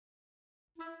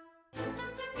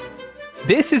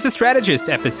This is A Strategist,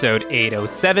 episode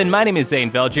 807. My name is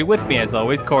Zain Velji. With me, as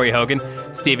always, Corey Hogan,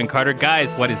 Stephen Carter.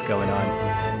 Guys, what is going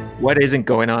on? What isn't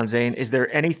going on, Zain? Is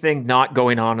there anything not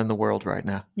going on in the world right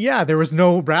now? Yeah, there was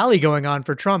no rally going on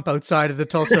for Trump outside of the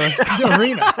Tulsa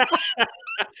arena.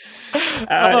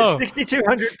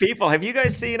 6,200 people. Have you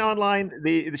guys seen online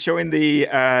showing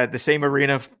the same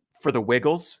arena for the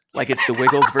Wiggles? Like it's the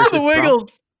Wiggles versus the Wiggles.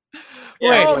 Trump?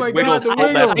 Yeah, oh my God, the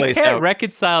Wiggles. I can't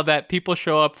reconcile that people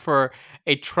show up for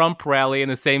a Trump rally in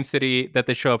the same city that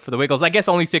they show up for the Wiggles. I guess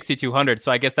only 6,200,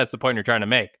 so I guess that's the point you're trying to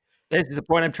make. This is the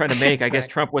point I'm trying to make. I guess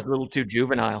Trump was a little too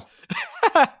juvenile.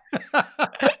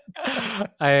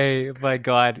 My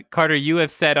God. Carter, you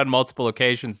have said on multiple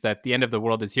occasions that the end of the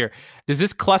world is here. Does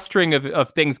this clustering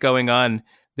of things going on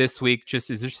this week is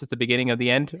this just the beginning of the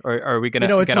end? Or are we going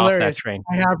to get off that train?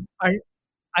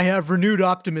 I have renewed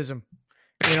optimism.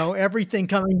 Everything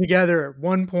coming together at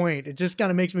one point. It just kind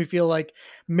of makes me feel like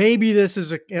maybe this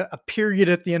is a period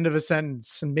at the end of a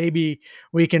sentence, and maybe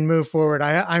we can move forward.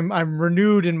 I'm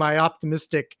renewed in my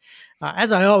optimistic,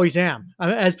 as I always am.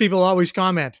 As people always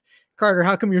comment, Carter,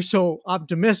 how come you're so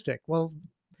optimistic? Well,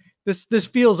 this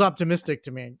feels optimistic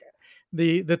to me.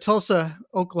 The Tulsa,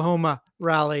 Oklahoma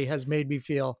rally has made me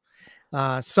feel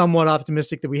somewhat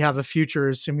optimistic that we have a future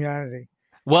as humanity.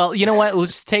 Well, you know what? We'll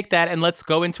just take that and let's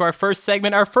go into our first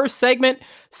segment. Our first segment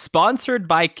sponsored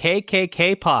by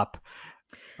KKK Pop.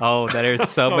 Oh, there's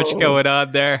so much going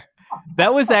on there.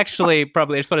 That was actually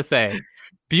probably, I just want to say,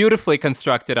 beautifully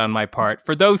constructed on my part.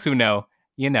 For those who know,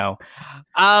 you know.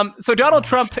 So Donald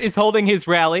Trump is holding his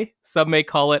rally. Some may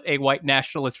call it a white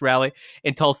nationalist rally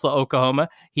in Tulsa, Oklahoma.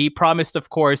 He promised, of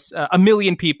course, 1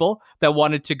 million people that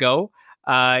wanted to go.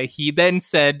 He then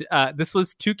said, this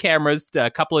was to cameras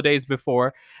a couple of days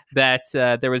before, that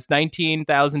there was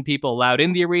 19,000 people allowed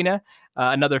in the arena,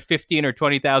 another 15 or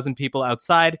 20,000 people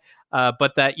outside,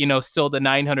 but that, still the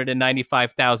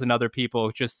 995,000 other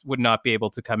people just would not be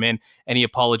able to come in, and he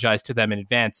apologized to them in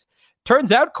advance.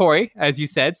 Turns out, Corey, as you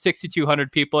said,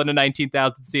 6,200 people in a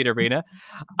 19,000 seat arena.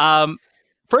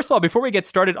 First of all, before we get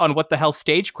started on what the hell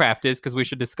stagecraft is, because we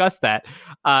should discuss that,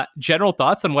 general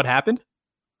thoughts on what happened?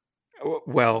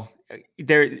 Well,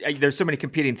 there's so many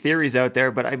competing theories out there,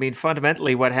 but I mean,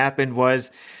 fundamentally, what happened was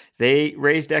they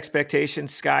raised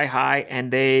expectations sky high,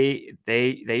 and they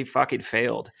fucking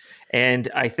failed. And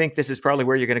I think this is probably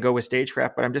where you're going to go with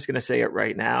stagecraft, but I'm just going to say it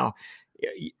right now.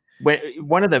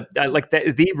 One of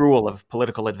the rule of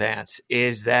political advance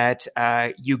is that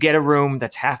you get a room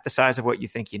that's half the size of what you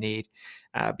think you need.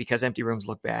 Because empty rooms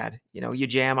look bad. You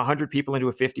jam 100 people into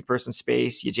a 50-person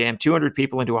space, you jam 200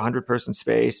 people into a 100-person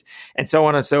space, and so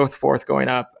on and so forth going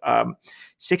up.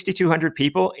 6,200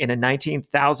 people in a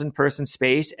 19,000-person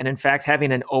space, and in fact,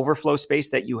 having an overflow space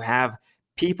that you have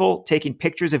people taking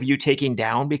pictures of you taking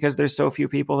down because there's so few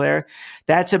people there.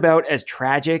 That's about as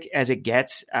tragic as it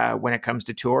gets when it comes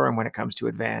to tour and when it comes to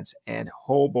advance. And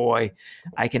oh boy,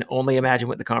 I can only imagine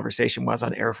what the conversation was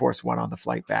on Air Force One on the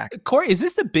flight back. Corey, is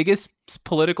this the biggest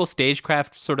political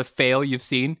stagecraft sort of fail you've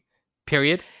seen,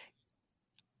 period?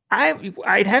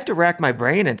 I'd have to rack my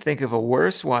brain and think of a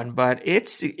worse one, but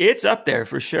it's up there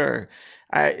for sure.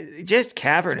 Just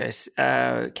cavernous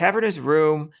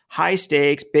room, high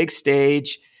stakes, big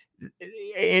stage.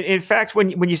 In fact,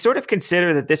 when you sort of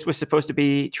consider that this was supposed to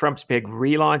be Trump's big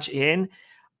relaunch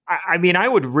I mean, I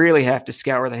would really have to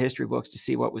scour the history books to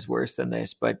see what was worse than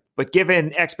this. But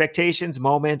given expectations,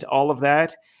 moment, all of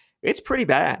that, it's pretty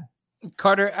bad.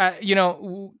 Carter,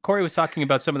 Corey was talking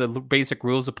about some of the basic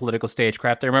rules of political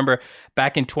stagecraft. I remember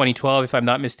back in 2012, if I'm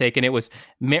not mistaken, it was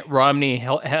Mitt Romney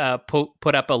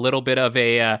put up a little bit of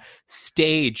a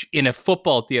stage in a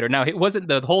football theater. Now, it wasn't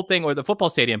the whole thing, or the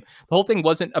football stadium. The whole thing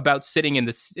wasn't about sitting in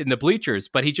the bleachers,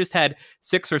 but he just had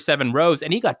 6 or 7 rows,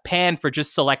 and he got panned for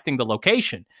just selecting the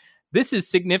location. This is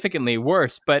significantly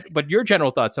worse. But your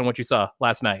general thoughts on what you saw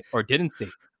last night or didn't see?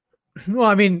 Well,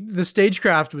 I mean, the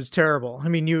stagecraft was terrible. I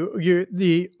mean,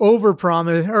 the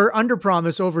overpromise or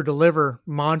underpromise, overdeliver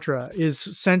mantra is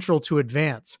central to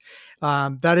advance.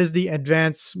 That is the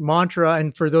advance mantra.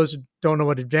 And for those who don't know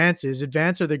what advance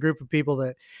are the group of people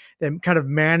that kind of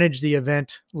manage the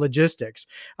event logistics.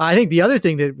 I think the other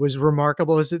thing that was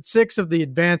remarkable is that 6 of the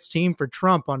advance team for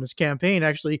Trump on his campaign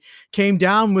actually came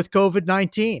down with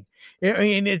COVID-19. I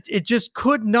mean, it just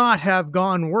could not have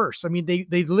gone worse. I mean,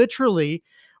 they literally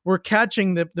were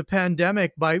catching the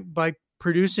pandemic by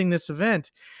producing this event.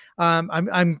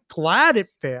 I'm glad it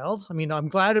failed. I mean, I'm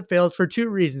glad it failed for 2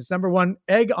 reasons. Number one,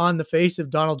 egg on the face of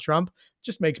Donald Trump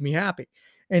just makes me happy.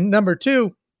 And number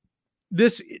 2,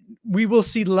 we will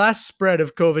see less spread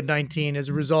of COVID-19 as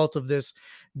a result of this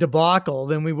debacle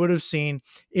than we would have seen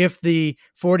if the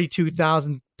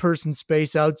 42,000 person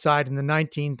space outside in the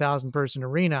 19,000 person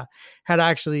arena had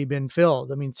actually been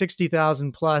filled. I mean,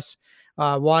 60,000 plus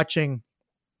watching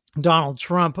Donald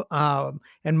Trump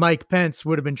and Mike Pence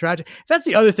would have been tragic. That's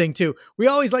the other thing too. We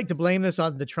always like to blame this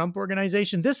on the Trump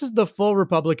organization. This is the full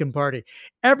Republican Party.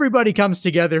 Everybody comes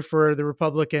together for the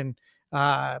Republican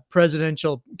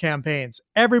presidential campaigns.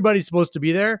 Everybody's supposed to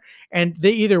be there, and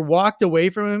they either walked away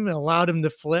from him and allowed him to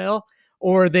flail,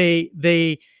 or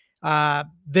they're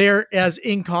as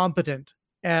incompetent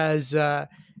as the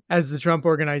Trump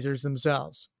organizers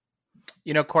themselves.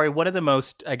 You know, Corey, one of the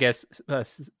most, I guess,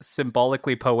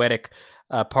 symbolically poetic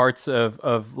parts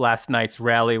of last night's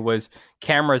rally was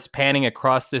cameras panning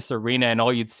across this arena, and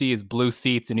all you'd see is blue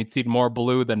seats, and you'd see more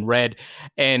blue than red.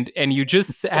 And you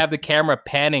just have the camera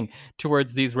panning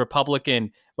towards these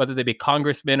Republican, whether they be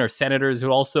congressmen or senators who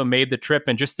also made the trip,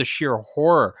 and just the sheer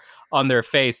horror on their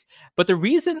face. But the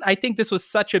reason I think this was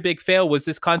such a big fail was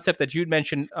this concept that you'd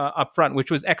mentioned up front, which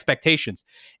was expectations.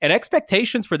 And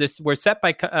expectations for this were set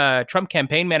by Trump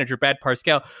campaign manager Brad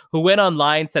Parscale, who went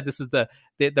online, said this is the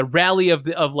rally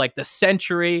of like the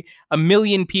century. 1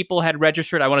 million people had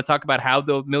registered. I want to talk about how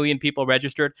the 1 million people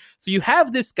registered. So you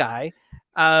have this guy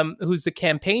who's the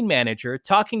campaign manager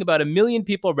talking about 1 million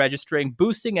people registering,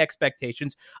 boosting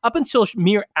expectations up until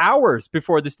mere hours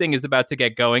before this thing is about to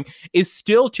get going, is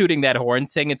still tooting that horn,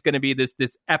 saying it's going to be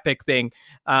this epic thing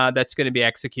that's going to be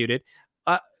executed.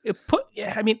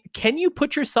 Can you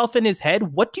put yourself in his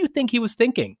head? What do you think he was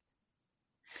thinking?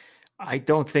 I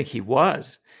don't think he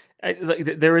was.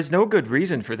 There is no good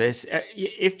reason for this.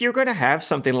 If you're going to have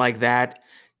something like that,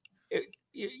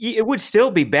 it would still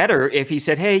be better if he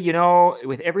said, hey, you know,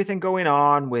 with everything going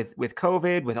on with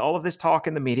COVID, with all of this talk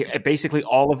in the media, basically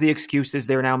all of the excuses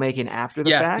they're now making after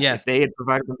the fact, if they had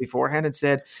provided them beforehand and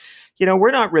said, you know,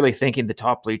 we're not really thinking the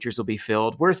top bleachers will be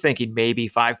filled. We're thinking maybe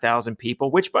 5,000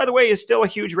 people, which, by the way, is still a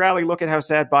huge rally. Look at how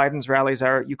sad Biden's rallies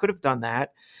are. You could have done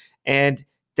that. And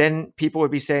then people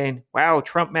would be saying, wow,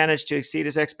 Trump managed to exceed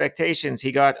his expectations.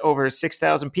 He got over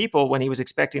 6,000 people when he was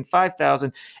expecting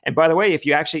 5,000. And by the way, if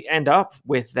you actually end up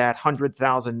with that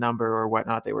 100,000 number or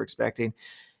whatnot they were expecting,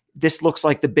 this looks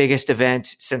like the biggest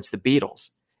event since the Beatles.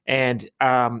 And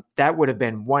that would have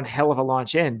been one hell of a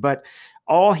launch in. But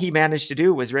all he managed to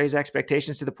do was raise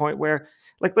expectations to the point where,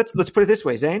 like, let's put it this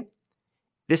way, Zain.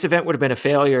 This event would have been a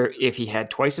failure if he had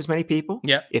twice as many people,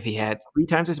 if he had 3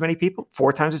 times as many people,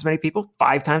 4 times as many people,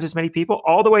 5 times as many people,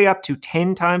 all the way up to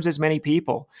 10 times as many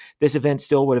people. This event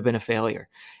still would have been a failure.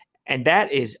 And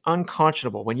that is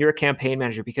unconscionable when you're a campaign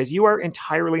manager, because you are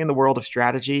entirely in the world of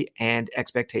strategy and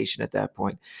expectation at that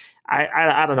point.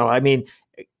 I don't know. I mean,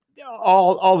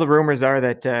 all the rumors are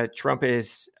that Trump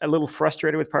is a little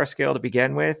frustrated with Parscale to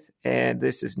begin with, and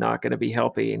this is not going to be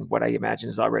helping what I imagine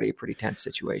is already a pretty tense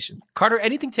situation. Carter,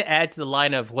 anything to add to the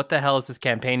line of what the hell is this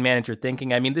campaign manager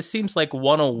thinking? I mean, this seems like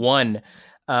 101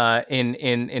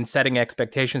 in setting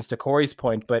expectations, to Corey's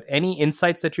point, but any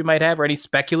insights that you might have, or any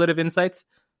speculative insights?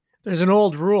 There's an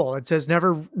old rule. It says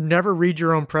never read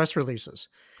your own press releases.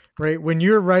 Right. When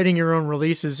you're writing your own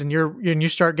releases and you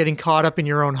start getting caught up in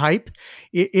your own hype,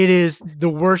 it is the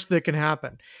worst that can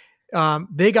happen.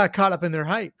 They got caught up in their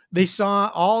hype. They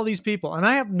saw all these people. And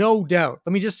I have no doubt.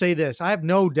 Let me just say this. I have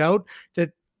no doubt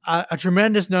that a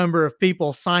tremendous number of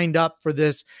people signed up for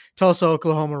this Tulsa,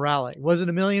 Oklahoma rally. Was it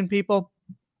 1 million people?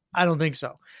 I don't think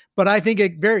so. But I think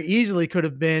it very easily could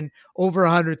have been over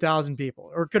 100,000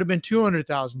 people, or it could have been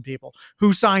 200,000 people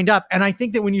who signed up. And I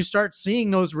think that when you start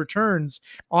seeing those returns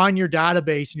on your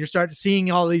database and you start seeing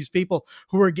all these people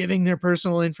who are giving their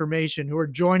personal information, who are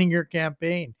joining your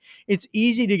campaign, it's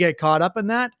easy to get caught up in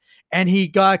that. And he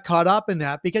got caught up in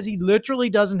that because he literally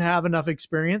doesn't have enough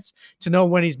experience to know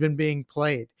when he's been being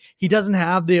played. He doesn't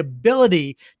have the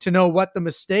ability to know what the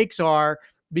mistakes are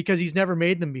because he's never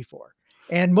made them before.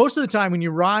 And most of the time when you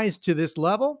rise to this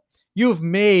level, you've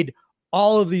made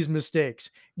all of these mistakes.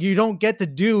 You don't get to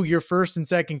do your first and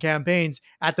second campaigns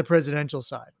at the presidential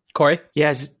side. Corey?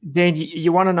 Yes. Zain,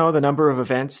 you want to know the number of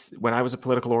events when I was a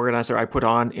political organizer I put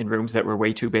on in rooms that were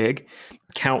way too big?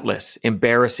 Countless,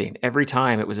 embarrassing. Every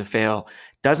time it was a fail.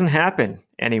 Doesn't happen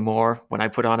anymore when I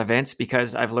put on events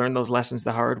because I've learned those lessons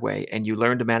the hard way, and you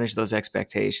learn to manage those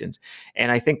expectations.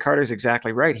 And I think Carter's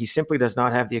exactly right. He simply does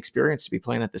not have the experience to be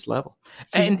playing at this level.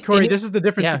 See, and Corey, this is the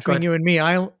difference between you and me.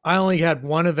 I only had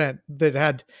one event that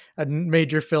had a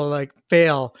major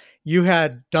fail. You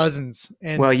had dozens.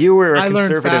 And well, you were a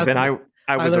conservative and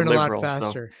I was a liberal.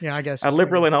 So yeah, I guess a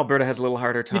liberal in Alberta has a little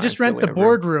harder time. You just rent the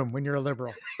boardroom when you're a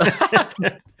liberal.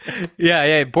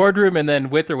 Yeah. Boardroom, and then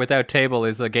with or without table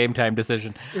is a game time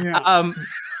decision. Yeah.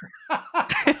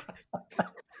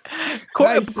 Corey,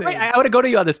 I see. I want to go to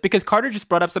you on this because Carter just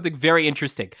brought up something very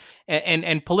interesting,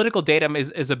 and political data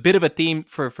is a bit of a theme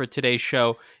for today's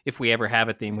show, if we ever have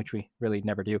a theme, which we really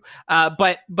never do.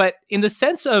 But in the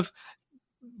sense of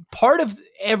part of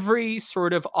every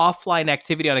sort of offline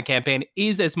activity on a campaign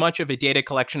is as much of a data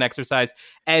collection exercise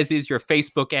as is your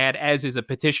Facebook ad, as is a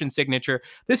petition signature.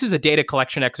 This is a data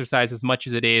collection exercise as much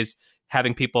as it is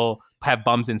having people have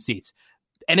bums in seats.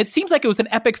 And it seems like it was an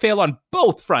epic fail on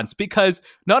both fronts because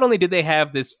not only did they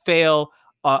have this fail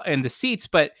in the seats,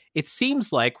 but it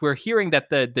seems like we're hearing that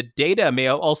the data may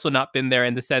have also not been there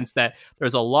in the sense that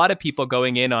there's a lot of people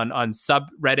going in on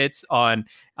subreddits, on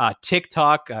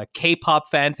TikTok, K-pop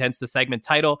fans, hence the segment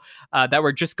title, that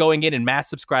were just going in and mass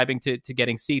subscribing to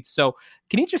getting seats. So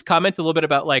can you just comment a little bit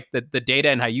about like the data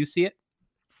and how you see it?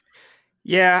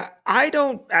 Yeah, I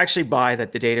don't actually buy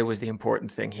that the data was the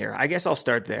important thing here. I guess I'll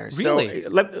start there. Really? So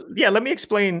let me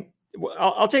explain.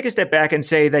 I'll take a step back and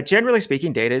say that generally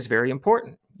speaking, data is very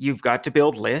important. You've got to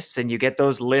build lists, and you get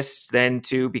those lists then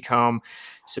to become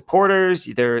supporters.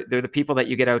 They're the people that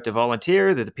you get out to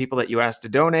volunteer. They're the people that you ask to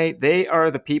donate. They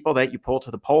are the people that you pull to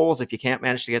the polls if you can't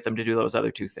manage to get them to do those other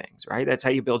two things, right? That's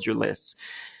how you build your lists.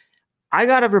 I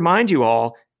got to remind you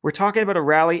all, we're talking about a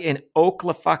rally in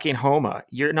Oklahoma.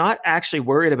 You're not actually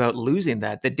worried about losing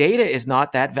that. The data is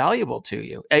not that valuable to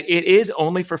you. It is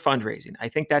only for fundraising. I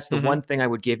think that's the one thing I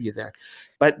would give you there.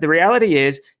 But the reality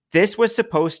is, this was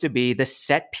supposed to be the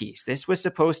set piece. This was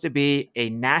supposed to be a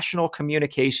national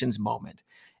communications moment.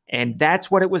 And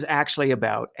that's what it was actually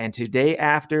about. And today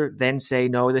after, then say,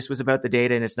 no, this was about the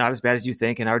data and it's not as bad as you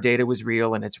think. And our data was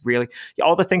real. And it's really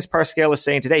all the things Pascal is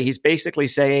saying today. He's basically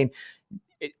saying,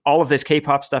 all of this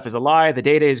K-pop stuff is a lie. The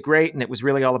data is great, and it was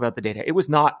really all about the data. It was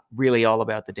not really all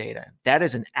about the data. That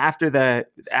is an after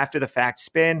the fact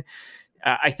spin.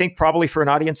 I think probably for an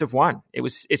audience of one,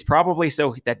 it's probably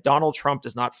so that Donald Trump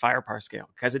does not fire Pascal,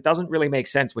 because it doesn't really make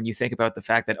sense when you think about the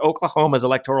fact that Oklahoma's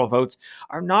electoral votes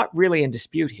are not really in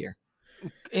dispute here.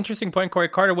 Interesting point, Corey.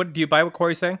 Carter, what do you buy what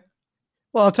Corey's saying?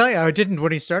 Well, I'll tell you, I didn't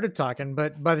when he started talking,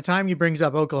 but by the time he brings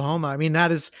up Oklahoma, I mean,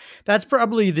 that's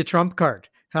probably the Trump card.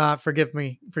 Forgive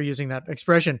me for using that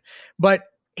expression, but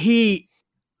there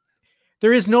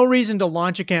is no reason to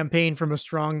launch a campaign from a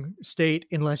strong state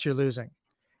unless you're losing.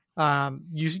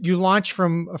 You launch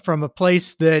from a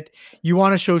place that you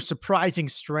want to show surprising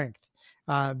strength.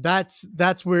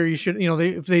 That's where you should,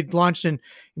 if they'd launched in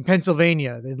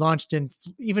Pennsylvania, they launched in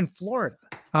even Florida.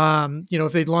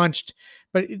 If they'd launched,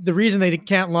 but the reason they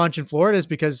can't launch in Florida is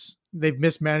because they've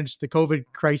mismanaged the COVID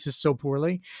crisis so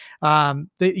poorly.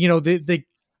 They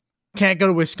can't go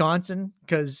to Wisconsin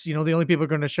because, the only people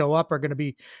going to show up are going to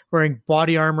be wearing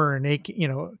body armor and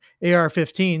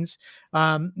AR-15s.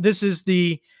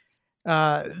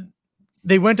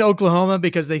 They went to Oklahoma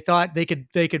because they thought they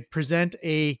could present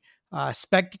a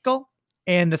spectacle,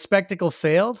 and the spectacle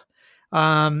failed.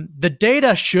 The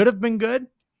data should have been good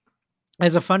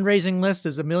as a fundraising list,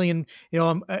 as a million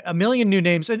new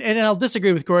names. And I'll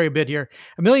disagree with Corey a bit here.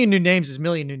 A million new names is a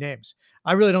million new names.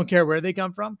 I really don't care where they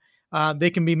come from. They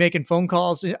can be making phone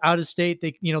calls out of state.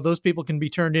 Those people can be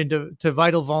turned into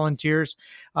vital volunteers.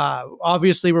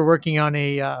 Obviously, we're working on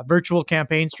a virtual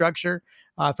campaign structure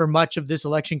for much of this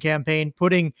election campaign.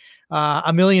 Putting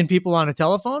a million people on a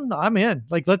telephone, I'm in.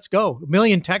 Like, let's go. A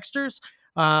million texters,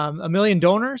 a million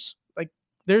donors. Like,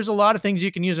 there's a lot of things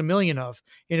you can use a million of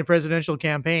in a presidential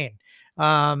campaign.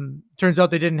 Turns out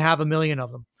they didn't have a million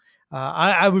of them.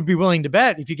 I would be willing to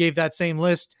bet if you gave that same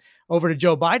list over to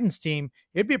Joe Biden's team,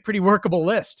 it'd be a pretty workable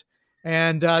list,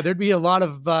 and there'd be a lot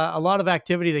of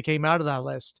activity that came out of that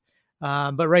list.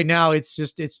 But right now, it's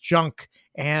junk,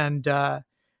 and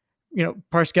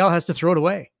Pascal has to throw it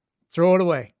away.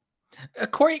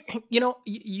 Corey,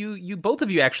 you both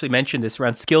of you actually mentioned this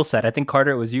around skill set. I think,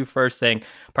 Carter, it was you first saying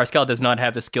Pascal does not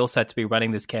have the skill set to be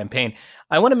running this campaign.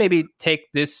 I want to maybe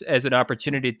take this as an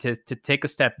opportunity to take a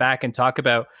step back and talk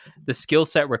about the skill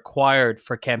set required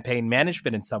for campaign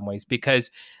management in some ways,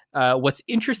 because what's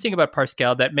interesting about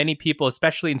Pascal that many people,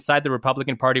 especially inside the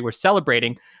Republican Party, were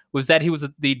celebrating was that he was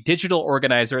the digital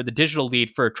organizer, the digital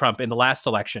lead for Trump in the last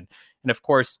election. And of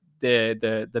course,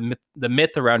 the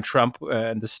myth around Trump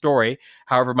and the story,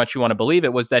 however much you want to believe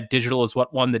it, was that digital is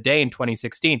what won the day in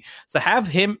 2016. So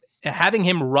having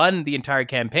him run the entire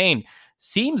campaign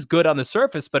seems good on the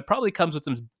surface, but probably comes with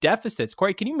some deficits.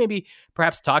 Corey, can you maybe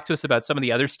perhaps talk to us about some of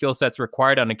the other skill sets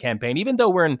required on a campaign? Even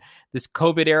though we're in this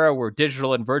COVID era where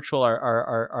digital and virtual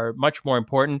are much more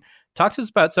important, talk to us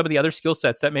about some of the other skill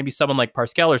sets that maybe someone like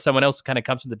Pascal or someone else who kind of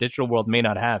comes from the digital world may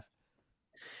not have.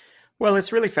 Well,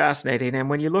 it's really fascinating. And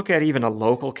when you look at even a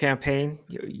local campaign,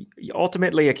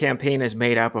 ultimately a campaign is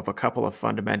made up of a couple of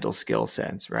fundamental skill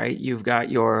sets, right? You've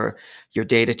got your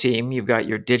data team, you've got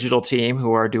your digital team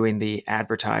who are doing the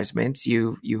advertisements.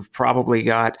 You've probably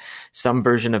got some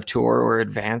version of Tour or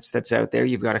Advance that's out there.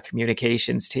 You've got a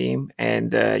communications team, and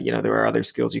there are other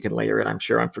skills you can layer in. I'm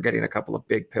sure I'm forgetting a couple of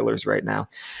big pillars right now,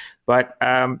 but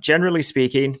generally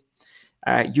speaking,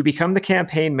 you become the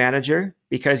campaign manager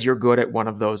because you're good at one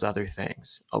of those other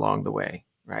things along the way,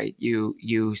 right?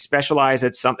 You specialize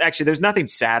at something. Actually, there's nothing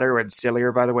sadder and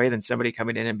sillier, by the way, than somebody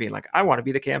coming in and being like, I want to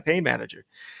be the campaign manager.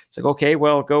 It's like, okay,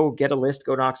 well, go get a list,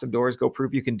 go knock some doors, go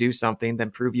prove you can do something,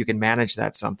 then prove you can manage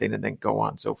that something, and then go on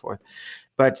and so forth.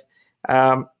 But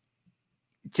to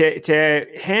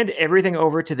hand everything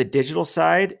over to the digital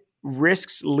side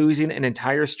risks losing an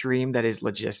entire stream that is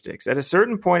logistics. At a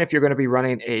certain point, if you're going to be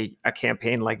running a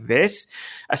campaign like this,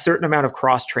 a certain amount of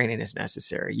cross-training is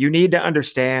necessary. You need to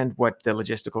understand what the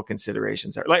logistical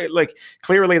considerations are. Like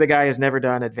clearly the guy has never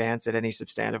done Advance at any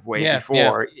substantive way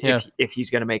before. If he's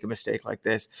going to make a mistake like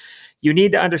this, you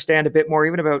need to understand a bit more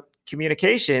even about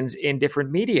communications in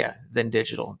different media than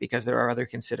digital, because there are other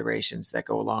considerations that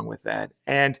go along with that.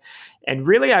 And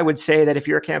really, I would say that if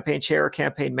you're a campaign chair or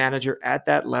campaign manager at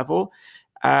that level,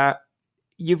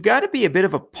 you've got to be a bit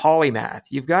of a polymath.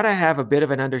 You've got to have a bit of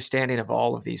an understanding of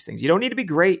all of these things. You don't need to be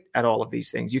great at all of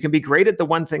these things. You can be great at the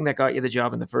one thing that got you the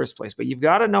job in the first place, but you've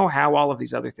got to know how all of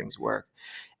these other things work.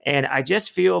 And I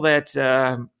just feel that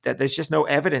that there's just no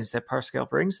evidence that Parscale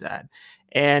brings that.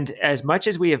 And as much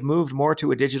as we have moved more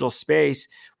to a digital space,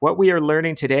 what we are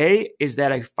learning today is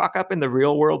that a fuck up in the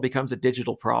real world becomes a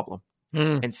digital problem.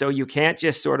 And so you can't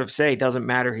just sort of say, doesn't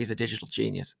matter, he's a digital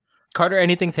genius. Carter,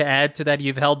 anything to add to that?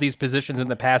 You've held these positions in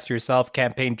the past yourself,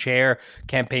 campaign chair,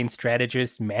 campaign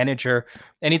strategist, manager.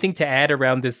 Anything to add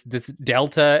around this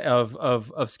delta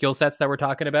of skill sets that we're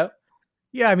talking about?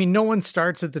 Yeah, I mean, no one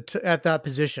starts at that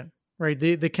position, right?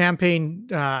 The campaign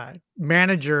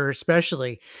manager,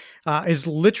 especially, is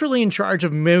literally in charge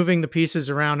of moving the pieces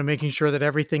around and making sure that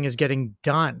everything is getting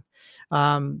done.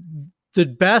 The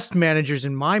best managers,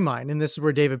 in my mind, and this is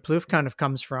where David Plouffe kind of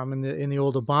comes from in the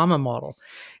old Obama model,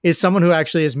 is someone who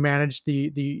actually has managed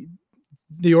the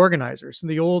organizers,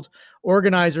 the old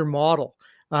organizer model.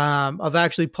 Of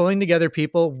actually pulling together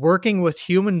people, working with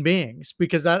human beings,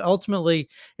 because that ultimately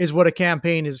is what a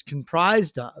campaign is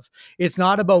comprised of. It's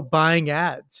not about buying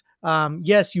ads.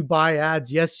 Yes, you buy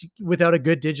ads. Yes, without a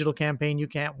good digital campaign, you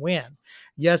can't win.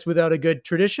 Yes, without a good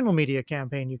traditional media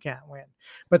campaign, you can't win.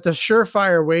 But the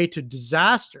surefire way to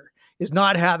disaster is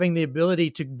not having the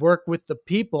ability to work with the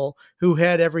people who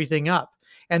head everything up.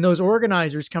 And those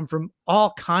organizers come from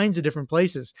all kinds of different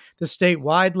places, the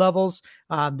statewide levels,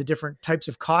 the different types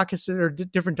of caucuses or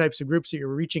different types of groups that you're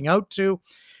reaching out to.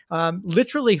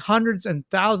 Literally hundreds and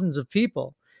thousands of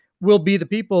people will be the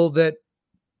people that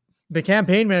the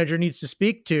campaign manager needs to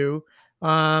speak to,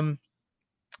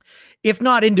 if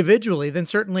not individually, then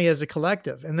certainly as a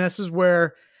collective. And this is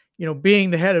where, being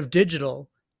the head of digital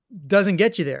doesn't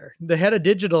get you there. The head of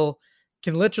digital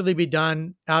can literally be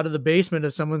done out of the basement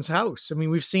of someone's house. I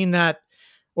mean, we've seen that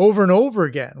over and over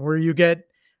again, where you get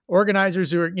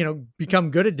organizers who are, become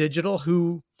good at digital,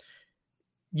 who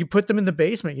you put them in the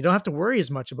basement. You don't have to worry as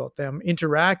much about them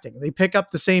interacting. They pick up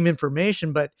the same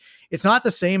information, but it's not the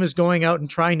same as going out and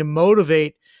trying to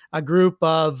motivate a group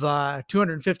of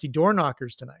 250 door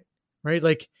knockers tonight, right?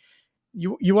 Like,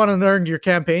 you want to learn your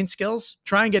campaign skills,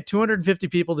 try and get 250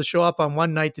 people to show up on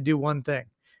one night to do one thing.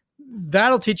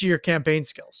 That'll teach you your campaign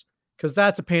skills, because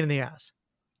that's a pain in the ass.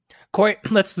 Corey,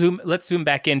 let's zoom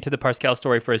back into the Parscale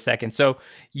story for a second. So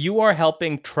you are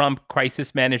helping Trump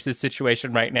crisis manage this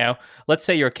situation right now. Let's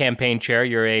say you're a campaign chair.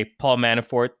 You're a Paul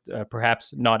Manafort,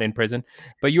 perhaps not in prison,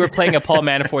 but you are playing a Paul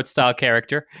Manafort style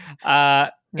character,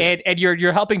 and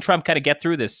you're helping Trump kind of get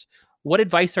through this. What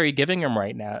advice are you giving him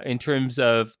right now in terms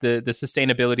of the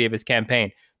sustainability of his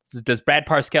campaign? Does Brad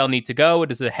Parscale need to go?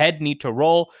 Does the head need to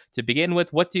roll to begin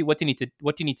with? What do you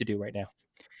need to do right now?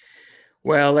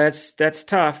 Well, that's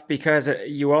tough, because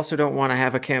you also don't want to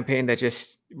have a campaign that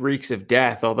just reeks of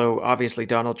death. Although obviously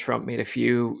Donald Trump made a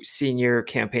few senior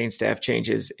campaign staff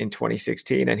changes in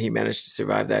 2016, and he managed to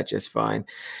survive that just fine.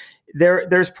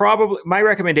 There's probably, my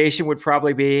recommendation would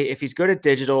probably be, if he's good at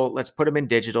digital, let's put him in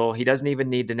digital. He doesn't even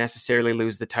need to necessarily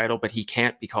lose the title, but he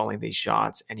can't be calling these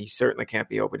shots, and he certainly can't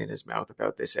be opening his mouth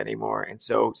about this anymore. And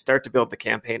so start to build the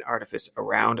campaign artifice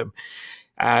around him.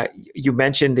 You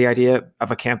mentioned the idea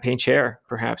of a campaign chair,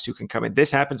 perhaps, who can come in.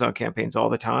 This happens on campaigns all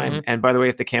the time. Mm-hmm. And by the way,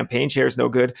 if the campaign chair is no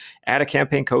good, add a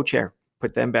campaign co-chair.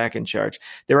 put them back in charge.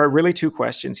 There are really two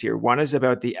questions here. One is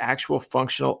about the actual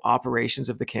functional operations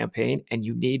of the campaign, and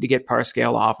you need to get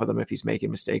Parscale off of them if he's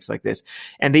making mistakes like this.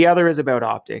 And the other is about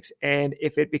optics. And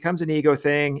if it becomes an ego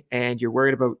thing and you're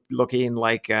worried about looking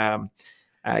like,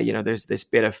 there's this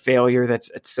bit of failure that's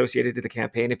associated to the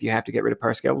campaign, if you have to get rid of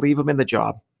Parscale, leave him in the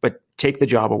job, but take the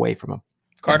job away from him.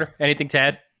 Carter, anything to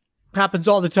add? Happens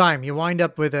all the time. You wind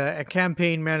up with a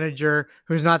campaign manager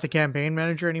who's not the campaign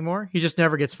manager anymore. He just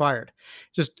never gets fired.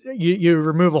 Just you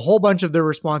remove a whole bunch of their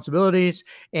responsibilities,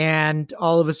 and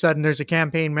all of a sudden there's a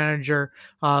campaign manager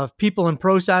of people and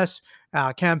process,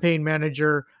 a campaign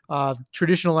manager of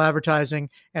traditional advertising,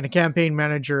 and a campaign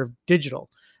manager of digital.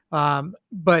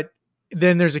 But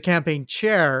then there's a campaign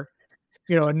chair,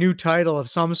 a new title of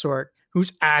some sort,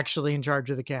 who's actually in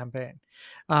charge of the campaign.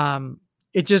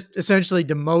 It just essentially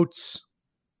demotes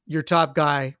your top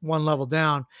guy one level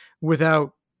down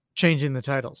without changing the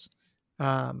titles.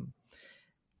 You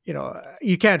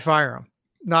can't fire him.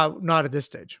 Not at this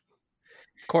stage.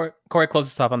 Corey, close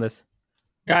us off on this.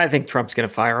 I think Trump's going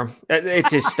to fire him.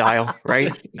 It's his style,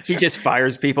 right? He just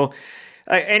fires people.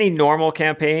 Any normal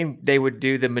campaign, they would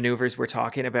do the maneuvers we're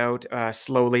talking about,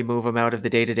 slowly move him out of the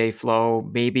day-to-day flow,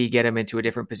 maybe get him into a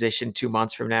different position 2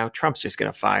 months from now. Trump's just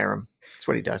going to fire him. That's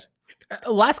what he does.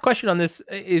 Last question on this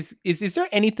is there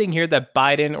anything here that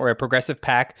Biden or a progressive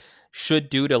PAC should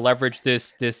do to leverage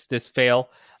this fail?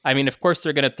 I mean, of course,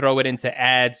 they're going to throw it into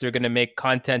ads. They're going to make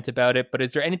content about it. But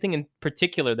is there anything in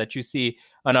particular that you see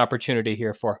an opportunity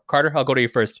here for? Carter, I'll go to you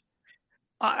first.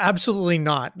 Absolutely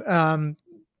not.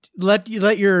 Let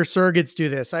your surrogates do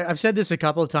this. I've said this a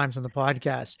couple of times on the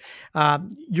podcast.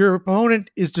 Your opponent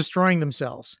is destroying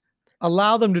themselves.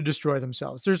 Allow them to destroy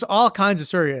themselves. There's all kinds of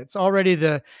surrogates. Already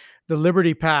the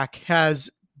Liberty PAC has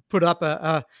put up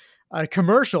a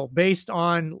commercial based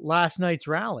on last night's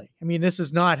rally. I mean, this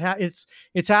is not, it's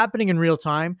happening in real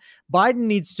time. Biden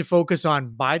needs to focus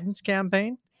on Biden's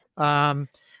campaign,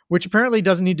 which apparently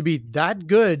doesn't need to be that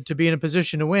good to be in a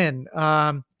position to win.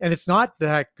 And it's not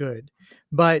that good,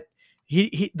 but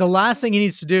the last thing he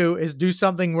needs to do is do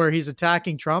something where he's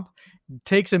attacking Trump,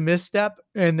 takes a misstep,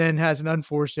 and then has an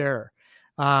unforced error.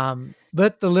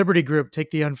 Let the Liberty group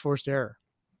take the unforced error.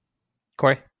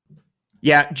 Corey?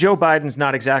 Yeah, Joe Biden's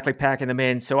not exactly packing them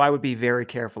in, so I would be very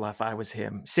careful if I was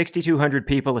him. 6,200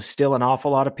 people is still an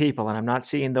awful lot of people, and I'm not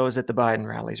seeing those at the Biden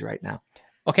rallies right now.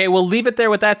 Okay, we'll leave it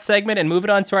there with that segment and move it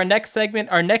on to our next segment.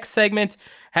 Our next segment,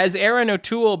 has Erin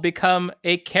O'Toole become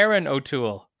a Karen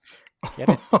O'Toole? Get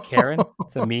it? Karen?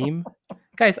 It's a meme.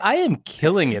 Guys, I am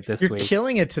killing it this week. You're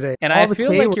killing it today. And I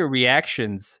feel like your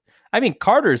reactions... I mean,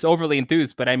 Carter's overly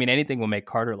enthused, but I mean, anything will make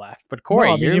Carter laugh. But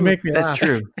Corey, you make me laugh. That's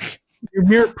true. Your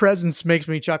mere presence makes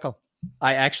me chuckle.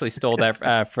 I actually stole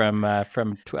that from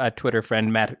a Twitter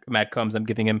friend, Matt Combs. I'm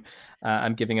giving him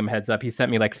heads up. He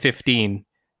sent me like 15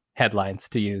 headlines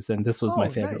to use, and this was my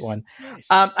favorite one. Nice.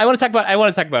 I want to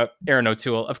talk about Erin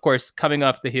O'Toole, of course, coming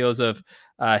off the heels of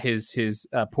his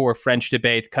poor French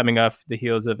debate, coming off the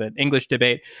heels of an English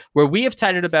debate, where we have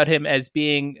touted about him as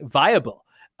being viable.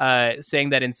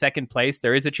 Saying that in second place,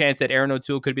 there is a chance that Erin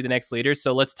O'Toole could be the next leader.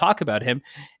 So let's talk about him.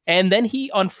 And then he,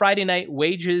 on Friday night,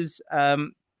 wages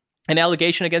an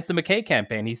allegation against the McKay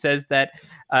campaign. He says that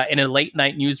in a late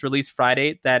night news release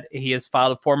Friday, that he has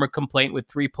filed a formal complaint with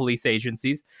 3 police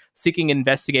agencies seeking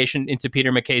investigation into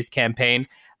Peter McKay's campaign,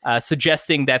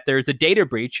 suggesting that there's a data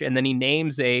breach. And then he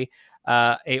names a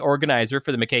organizer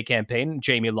for the McKay campaign,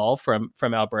 Jamie Lull from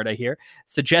Alberta here,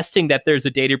 suggesting that there's a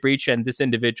data breach and this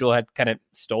individual had kind of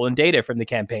stolen data from the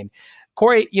campaign.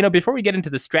 Corey, before we get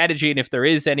into the strategy and if there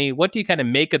is any, what do you kind of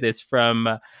make of this from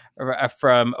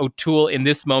O'Toole in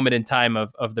this moment in time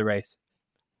of the race?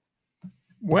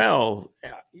 Well,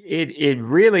 it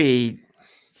really...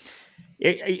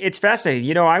 It's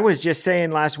fascinating. I was just saying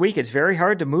last week, it's very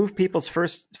hard to move people's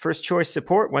first choice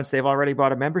support once they've already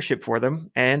bought a membership for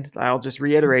them. And I'll just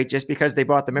reiterate, just because they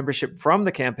bought the membership from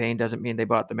the campaign doesn't mean they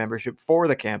bought the membership for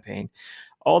the campaign.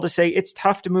 All to say, it's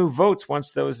tough to move votes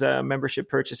once those membership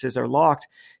purchases are locked.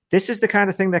 This is the kind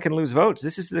of thing that can lose votes.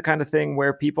 This is the kind of thing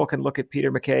where people can look at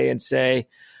Peter McKay and say,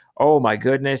 oh my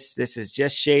goodness, this is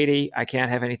just shady. I can't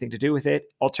have anything to do with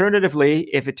it. Alternatively,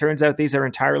 if it turns out these are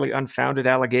entirely unfounded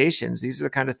allegations, these are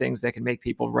the kind of things that can make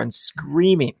people run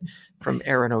screaming from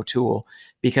Erin O'Toole,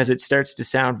 because it starts to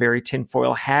sound very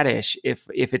tinfoil hat-ish if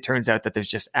it turns out that there's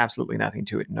just absolutely nothing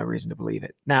to it and no reason to believe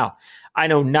it. Now, I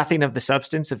know nothing of the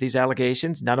substance of these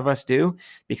allegations. None of us do,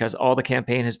 because all the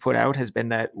campaign has put out has been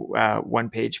that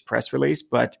one-page press release.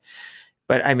 But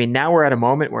But I mean, now we're at a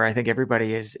moment where I think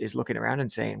everybody is looking around and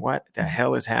saying, what the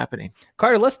hell is happening?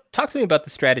 Carter, let's talk to me about the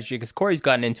strategy, because Corey's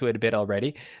gotten into it a bit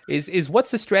already. Is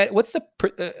what's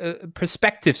the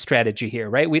prospective strategy here,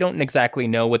 right? We don't exactly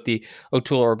know what the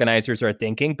O'Toole organizers are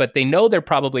thinking, but they know they're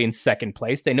probably in second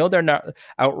place. They know they're not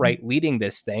outright leading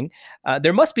this thing.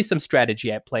 There must be some strategy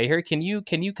at play here. Can you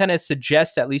kind of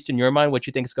suggest, at least in your mind, what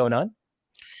you think is going on?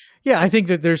 Yeah, I think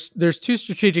that there's two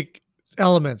strategic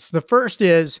elements. The first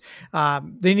is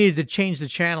they needed to change the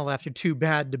channel after two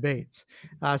bad debates.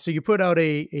 So you put out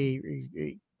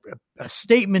a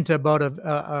statement about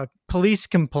a police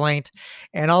complaint,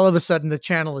 and all of a sudden the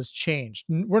channel has changed.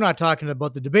 We're not talking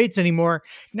about the debates anymore.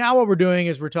 Now what we're doing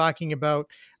is we're talking about,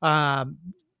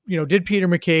 did Peter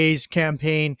MacKay's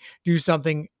campaign do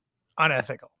something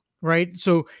unethical? Right.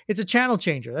 So it's a channel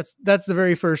changer. That's the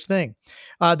very first thing.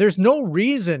 There's no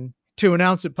reason to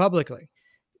announce it publicly.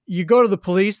 You go to the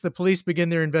police begin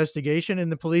their investigation, and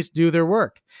the police do their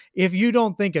work. If you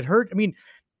don't think it hurt, I mean,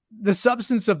 the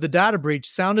substance of the data breach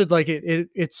sounded like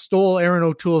it stole Erin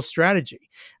O'Toole's strategy.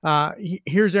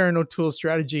 Here's Erin O'Toole's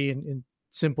strategy in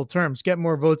simple terms: get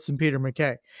more votes than Peter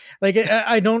MacKay. Like,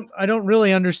 I don't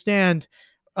really understand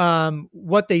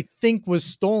what they think was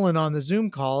stolen on the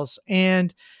Zoom calls.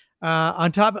 And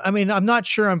on top, I mean, I'm not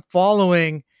sure I'm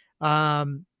following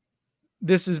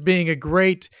this as being a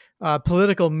great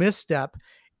political misstep.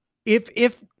 If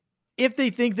they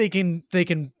think they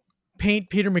can paint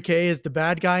Peter MacKay as the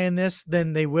bad guy in this,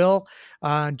 then they will.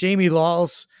 Jamie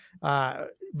Law's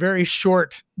very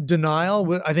short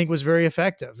denial, I think, was very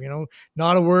effective.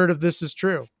 Not a word of this is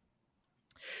true.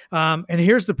 And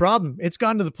here's the problem: it's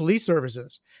gone to the police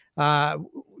services.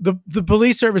 The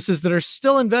police services that are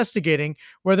still investigating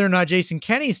whether or not Jason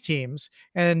Kenney's teams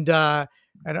and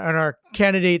our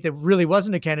candidate that really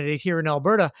wasn't a candidate here in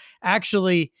Alberta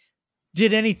actually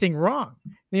did anything wrong.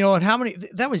 And how many,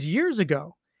 that was years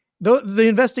ago. The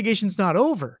investigation's not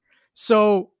over.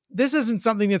 So this isn't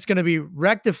something that's going to be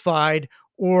rectified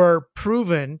or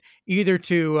proven either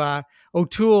to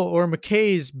O'Toole or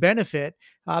MacKay's benefit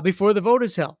before the vote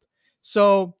is held.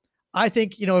 So I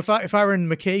think, if I were in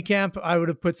MacKay camp, I would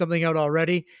have put something out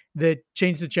already that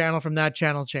changed the channel from that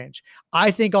channel change.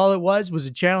 I think all it was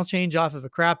a channel change off of a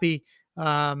crappy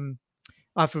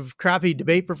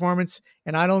debate performance.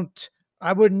 And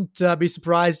I wouldn't be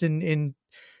surprised in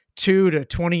 2 to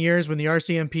 20 years when the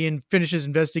RCMP finishes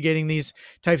investigating these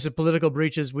types of political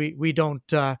breaches, we don't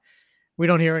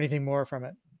hear anything more from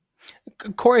it.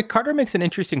 Corey, Carter makes an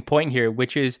interesting point here,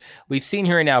 which is we've seen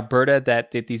here in Alberta that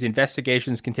these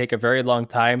investigations can take a very long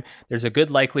time. There's a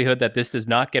good likelihood that this does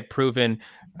not get proven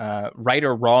right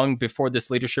or wrong before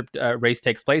this leadership race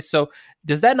takes place. So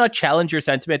does that not challenge your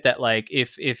sentiment that, like,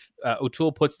 if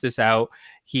O'Toole puts this out,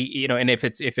 and if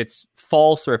it's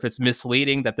false or if it's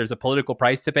misleading, that there's a political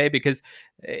price to pay, because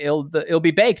it'll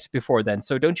be baked before then?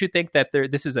 So don't you think that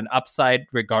this is an upside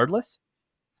regardless?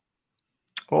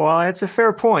 Well, that's a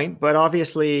fair point, but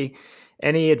obviously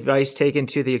any advice taken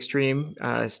to the extreme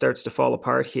starts to fall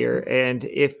apart here. And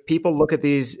if people look at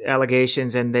these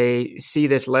allegations and they see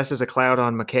this less as a cloud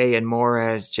on MacKay and more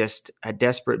as just a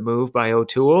desperate move by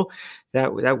O'Toole,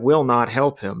 that will not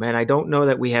help him. And I don't know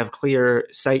that we have clear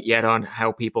sight yet on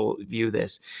how people view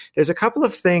this. There's a couple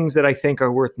of things that I think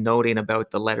are worth noting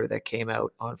about the letter that came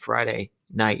out on Friday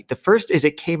night. The first is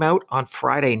it came out on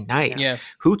Friday night. Yeah.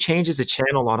 Who changes a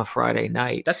channel on a Friday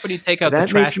night? That's when you take out the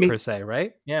trash per se,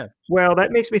 right? Yeah. Well,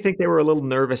 that makes me think they were a little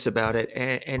nervous about it.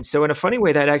 And so in a funny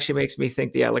way, that actually makes me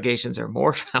think the allegations are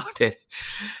more founded.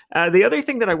 The other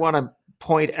thing that I want to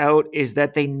point out is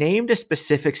that they named a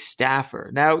specific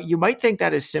staffer. Now, you might think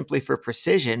that is simply for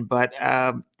precision, but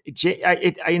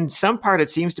in some part, it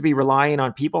seems to be relying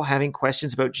on people having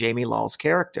questions about Jamie Law's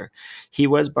character. He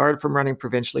was barred from running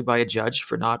provincially by a judge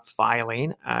for not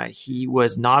filing. He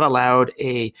was not allowed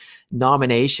a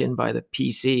nomination by the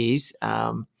PCs.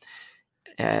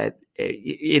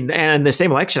 In the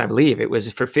same election, I believe it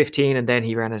was for 15, and then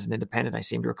he ran as an independent. I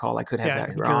seem to recall. I could have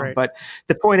that wrong. Right. But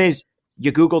the point is,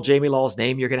 you Google Jamie Law's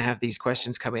name, you're going to have these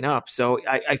questions coming up. So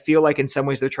I feel like in some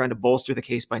ways they're trying to bolster the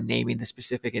case by naming the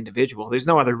specific individual. There's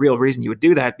no other real reason you would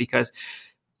do that, because,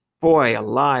 boy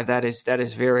alive, that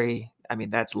is very, I mean,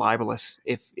 that's libelous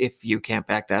if you can't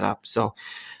back that up. So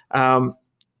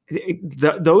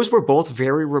those were both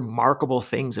very remarkable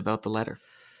things about the letter.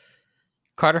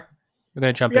 Carter, you're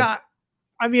going to jump in. Yeah,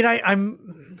 I mean,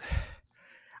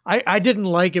 I didn't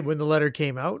like it when the letter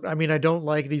came out. I mean, I don't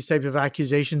like these types of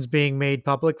accusations being made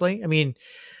publicly. I mean,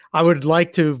 I would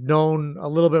like to have known a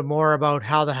little bit more about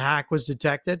how the hack was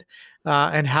detected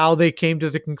and how they came to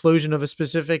the conclusion of a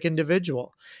specific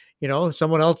individual.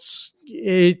 Someone else.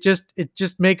 It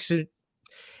just makes it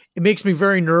it makes me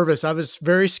very nervous. I was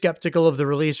very skeptical of the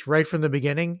release right from the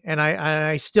beginning, and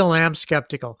I still am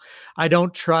skeptical. I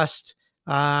don't trust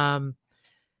the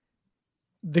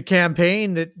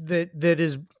campaign that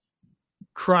is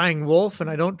crying wolf, and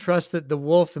I don't trust that the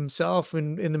wolf himself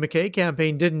in the McKay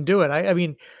campaign didn't do it. I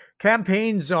mean,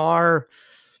 campaigns are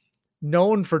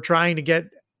known for trying to get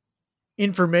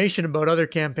information about other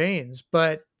campaigns,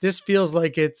 but this feels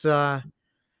like it's a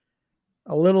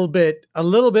little bit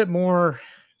more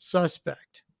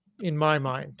suspect in my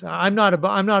mind. I'm not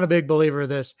a big believer of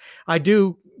this. I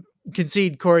do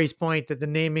concede Corey's point that the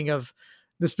naming of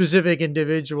the specific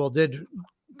individual did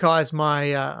cause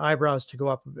my eyebrows to go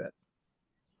up a bit.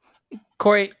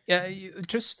 Corey,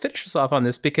 just finish us off on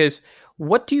this, because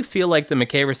what do you feel like the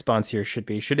McKay response here should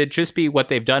be? Should it just be what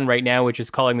they've done right now, which is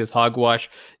calling this hogwash,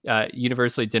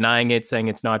 universally denying it, saying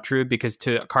it's not true? Because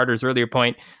to Carter's earlier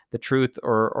point, the truth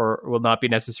or will not be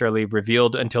necessarily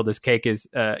revealed until this cake is,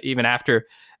 even after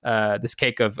this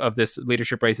cake of this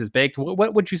leadership race is baked.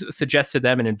 What would you suggest to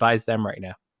them and advise them right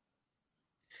now?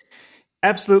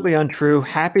 Absolutely untrue.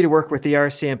 Happy to work with the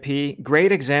RCMP.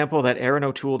 Great example that Erin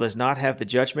O'Toole does not have the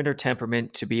judgment or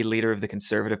temperament to be leader of the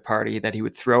Conservative Party, that he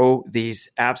would throw these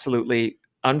absolutely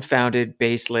unfounded,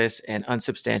 baseless, and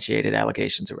unsubstantiated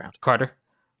allegations around. Carter?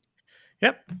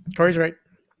 Yep, Corey's right.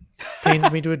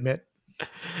 Pains me to admit.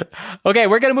 Okay,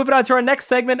 we're going to move it on to our next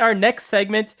segment. Our next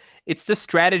segment, it's the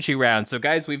strategy round. So,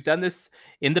 guys, we've done this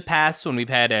in the past when we've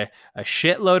had a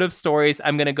shitload of stories.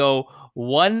 I'm going to go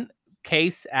one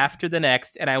case after the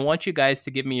next, and I want you guys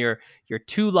to give me your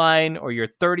 2-line or your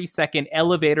 30-second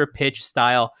elevator pitch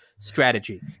style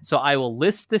strategy. So I will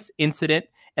list this incident,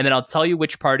 and then I'll tell you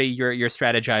which party you're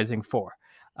strategizing for.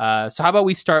 So how about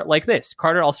we start like this?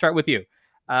 Carter, I'll start with you.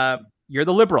 You're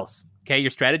the Liberals. Okay, you're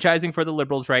strategizing for the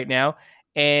Liberals right now,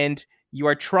 and you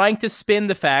are trying to spin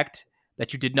the fact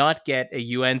that you did not get a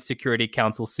UN Security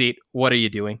Council seat. What are you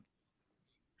doing?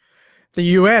 The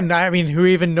UN, I mean, who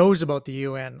even knows about the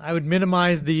UN? I would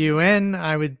minimize the UN.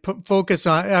 I would focus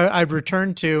on, I'd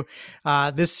return to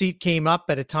this seat came up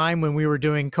at a time when we were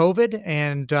doing COVID,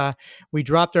 and we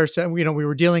dropped our, we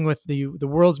were dealing with the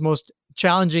world's most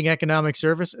challenging economic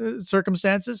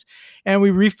circumstances, and we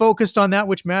refocused on that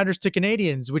which matters to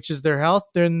Canadians, which is their health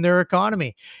and their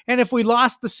economy. And if we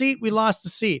lost the seat, we lost the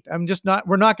seat.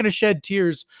 We're not going to shed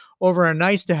tears over a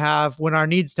nice to have when our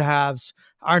needs to haves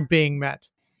aren't being met.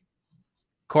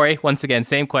 Corey, once again,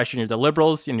 same question. You're the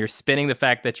Liberals, and you're spinning the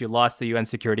fact that you lost the UN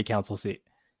Security Council seat.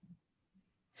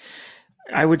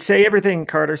 I would say everything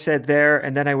Carter said there,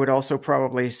 and then I would also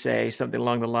probably say something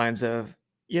along the lines of,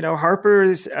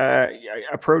 Harper's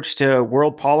approach to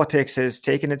world politics has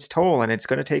taken its toll, and it's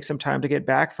going to take some time to get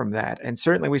back from that. And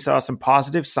certainly we saw some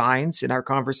positive signs in our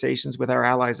conversations with our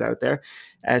allies out there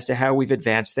as to how we've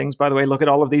advanced things. By the way, look at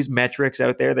all of these metrics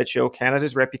out there that show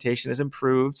Canada's reputation has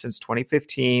improved since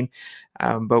 2015,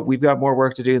 but we've got more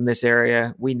work to do in this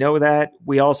area. We know that.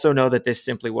 We also know that this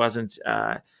simply wasn't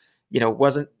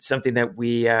something that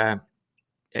we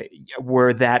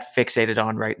were that fixated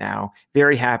on right now.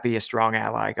 Very happy a strong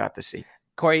ally got the seat.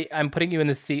 Corey, I'm putting you in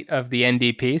the seat of the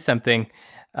NDP, something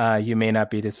you may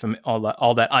not be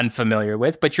all that unfamiliar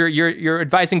with, but you're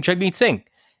advising Jagmeet Singh,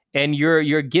 and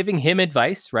you're giving him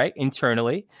advice, right,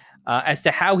 internally, as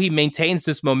to how he maintains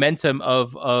this momentum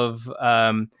of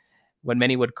what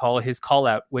many would call his call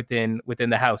out within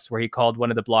the House, where he called one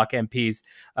of the Bloc MPs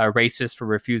racist for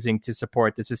refusing to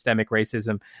support the systemic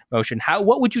racism motion.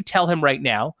 What would you tell him right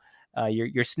now,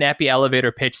 your snappy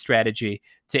elevator pitch strategy,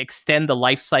 to extend the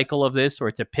life cycle of this,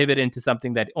 or to pivot into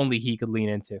something that only he could lean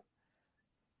into?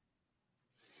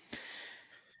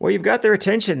 Well, you've got their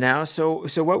attention now. So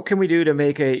what can we do to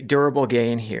make a durable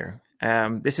gain here?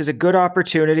 This is a good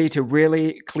opportunity to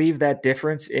really cleave that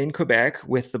difference in Quebec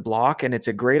with the Bloc, and it's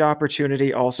a great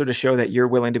opportunity also to show that you're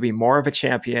willing to be more of a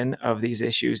champion of these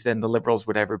issues than the Liberals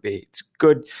would ever be. It's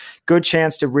good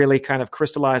chance to really kind of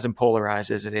crystallize and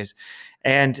polarize as it is.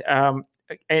 And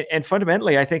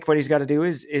fundamentally, I think what he's got to do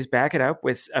is back it up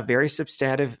with a very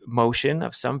substantive motion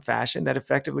of some fashion that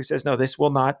effectively says, no, this will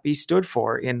not be stood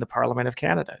for in the Parliament of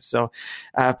Canada. So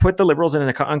put the Liberals in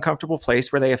an uncomfortable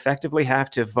place where they effectively have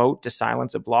to vote to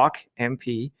silence a Bloc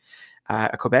MP,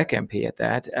 a Quebec MP at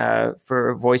that,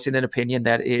 for voicing an opinion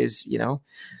that is,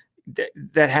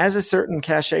 that has a certain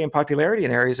cachet and popularity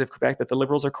in areas of Quebec that the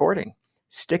Liberals are courting.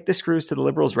 Stick the screws to the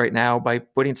Liberals right now by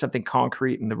putting something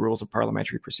concrete in the rules of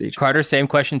parliamentary procedure. Carter, same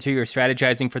question to you. You're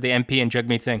strategizing for the MP and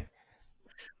Jagmeet Singh.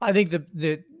 I think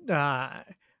that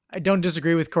I don't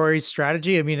disagree with Corey's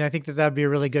strategy. I mean, I think that that'd be a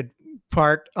really good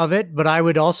part of it, but I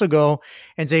would also go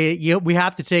and say, we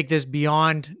have to take this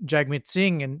beyond Jagmeet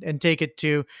Singh and take it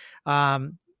to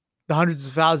the the hundreds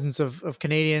of thousands of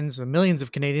Canadians and millions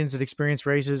of Canadians that experience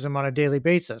racism on a daily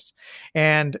basis,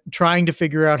 and trying to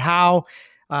figure out how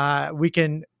we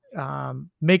can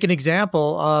make an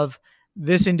example of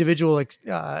this individual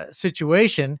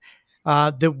situation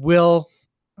that will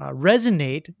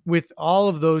resonate with all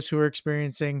of those who are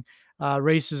experiencing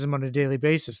racism on a daily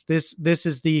basis. This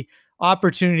is the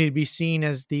opportunity to be seen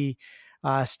as the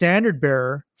standard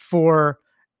bearer for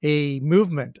a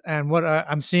movement. And what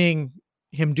I'm seeing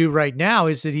him do right now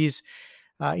is that he's,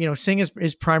 Singh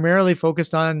is primarily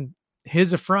focused on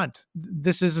his affront.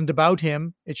 This isn't about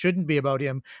him. It shouldn't be about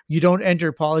him. You don't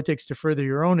enter politics to further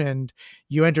your own end.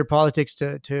 You enter politics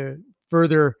to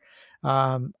further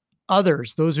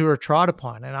others, those who are trod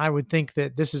upon. And I would think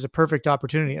that this is a perfect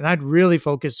opportunity. And I'd really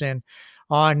focus in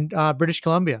on British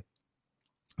Columbia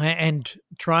and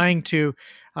trying to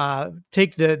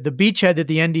take the beachhead that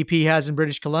the NDP has in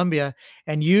British Columbia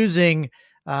and using,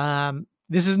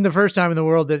 this isn't the first time in the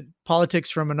world that politics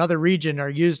from another region are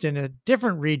used in a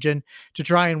different region to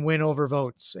try and win over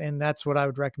votes. And that's what I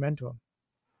would recommend to them.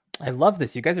 I love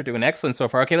this. You guys are doing excellent so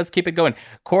far. Okay, let's keep it going.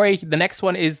 Corey, the next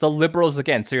one is the Liberals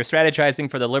again. So you're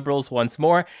strategizing for the Liberals once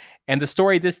more. And the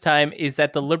story this time is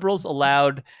that the Liberals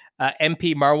allowed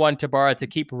MP Marwan Tabara to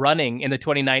keep running in the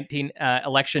 2019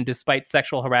 election despite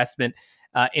sexual harassment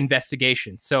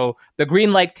investigation. So the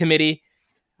Green Light Committee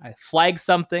flagged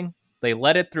something. They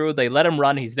let it through. They let him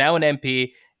run. He's now an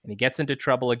MP and he gets into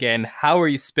trouble again. How are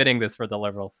you spinning this for the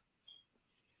Liberals?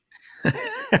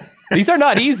 These are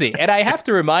not easy. And I have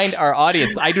to remind our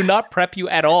audience, I do not prep you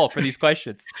at all for these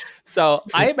questions. So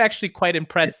I am actually quite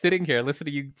impressed sitting here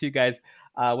listening to you guys,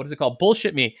 what is it called?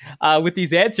 Bullshit me with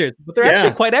these answers, but they're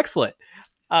actually quite excellent.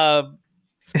 Well,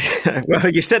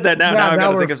 you said that now. Now I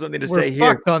got to think of something to say here.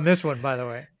 We're fucked on this one, by the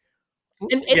way.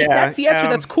 And if that's the answer,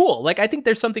 that's cool. Like, I think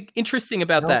there's something interesting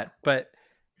about that, but...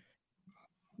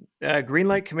 Green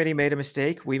Light Committee made a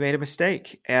mistake. We made a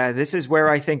mistake. This is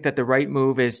where I think that the right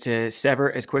move is to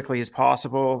sever as quickly as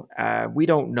possible. We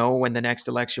don't know when the next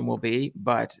election will be,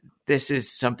 but this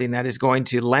is something that is going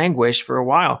to languish for a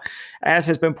while. As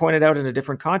has been pointed out in a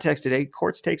different context today,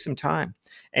 courts take some time.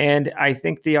 And I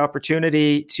think the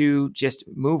opportunity to just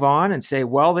move on and say,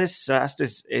 well, this dust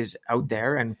is out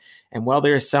there. And while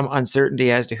there is some uncertainty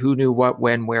as to who knew what,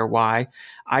 when, where, why,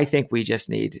 I think we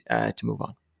just need to move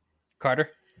on.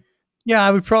 Carter? Yeah,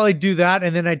 I would probably do that.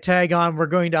 And then I'd tag on, we're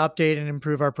going to update and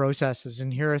improve our processes.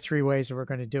 And here are 3 ways that we're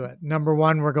going to do it. Number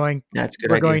one, we're going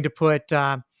to put,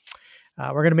 we're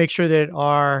going to make sure that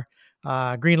our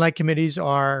Green Light committees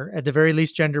are at the very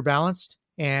least gender balanced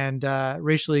and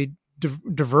racially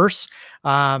diverse.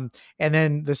 And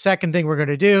then the second thing we're going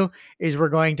to do is we're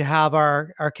going to have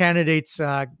our candidates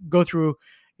go through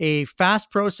a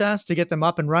fast process to get them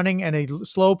up and running and a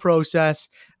slow process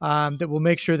that will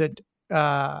make sure that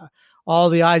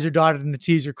all the I's are dotted and the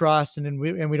T's are crossed, and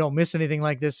we don't miss anything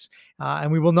like this.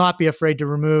 And we will not be afraid to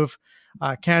remove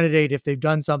a candidate if they've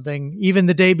done something, even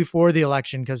the day before the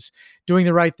election, because doing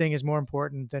the right thing is more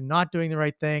important than not doing the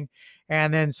right thing.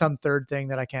 And then some third thing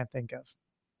that I can't think of.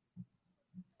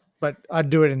 But I'd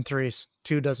do it in 3s.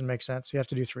 2 doesn't make sense. You have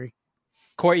to do 3.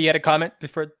 Corey, you had a comment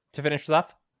before to finish this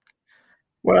off?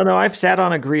 Well, no, I've sat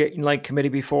on a Green Light committee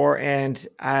before, and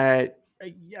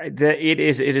it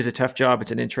is a tough job. It's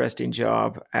an interesting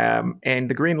job. And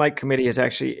the Green Light Committee is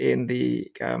actually in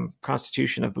the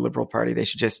constitution of the Liberal Party. They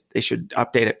should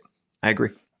update it. I agree.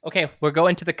 Okay, we're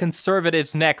going to the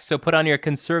Conservatives next. So put on your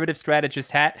conservative strategist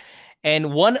hat.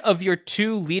 And one of your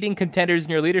 2 leading contenders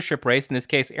in your leadership race, in this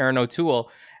case, Erin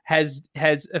O'Toole, has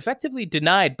effectively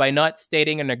denied by not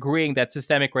stating and agreeing that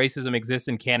systemic racism exists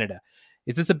in Canada.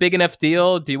 Is this a big enough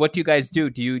deal? What do you guys do?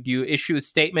 Do you issue a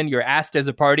statement? You're asked as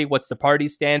a party, what's the party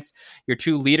stance? Your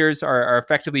 2 leaders are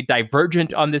effectively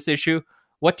divergent on this issue.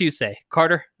 What do you say?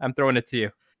 Carter, I'm throwing it to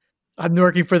you. I'm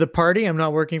working for the party. I'm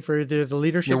not working for the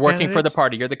leadership. You're working for the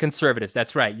party. You're the Conservatives.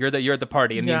 That's right. You're the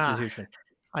party in the institution.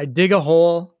 I dig a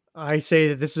hole. I say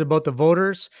that this is about the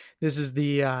voters. This is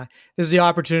the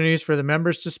opportunities for the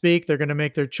members to speak. They're going to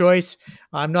make their choice.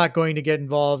 I'm not going to get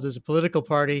involved as a political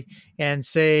party and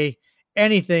say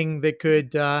anything that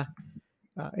could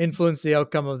influence the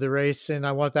outcome of the race. And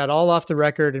I want that all off the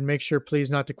record, and make sure, please,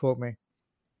 not to quote me.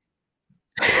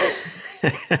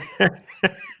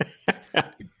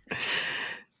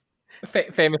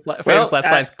 famous last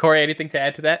lines. Corey, anything to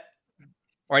add to that?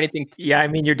 Or anything? Yeah, I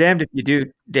mean, you're damned if you do,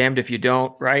 damned if you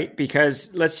don't, right? Because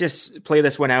let's just play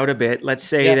this one out a bit. Let's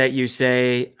say that you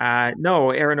say,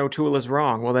 no, Erin O'Toole is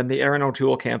wrong. Well, then the Erin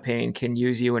O'Toole campaign can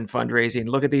use you in fundraising.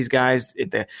 Look at these guys.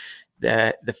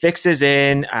 The fix is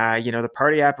in. The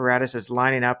party apparatus is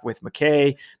lining up with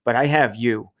McKay, but I have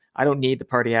you. I don't need the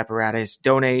party apparatus.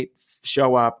 Donate,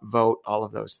 show up, vote, all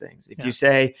of those things. If you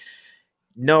say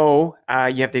no,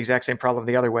 you have the exact same problem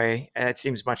the other way. It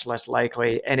seems much less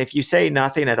likely. And if you say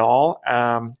nothing at all,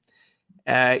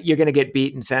 you're going to get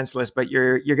beaten senseless, but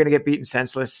you're going to get beaten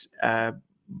senseless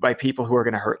by people who are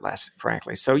going to hurt less,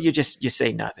 frankly. So you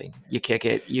say nothing, you kick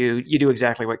it, you do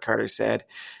exactly what Carter said.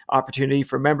 Opportunity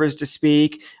for members to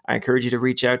speak. I encourage you to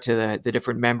reach out to the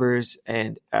different members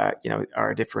and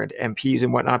our different MPs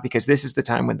and whatnot, because this is the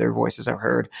time when their voices are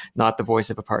heard, not the voice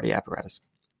of a party apparatus.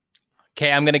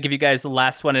 Okay, I'm going to give you guys the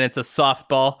last one, and it's a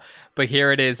softball, but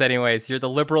here it is anyways. You're the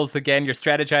Liberals again. You're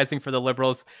strategizing for the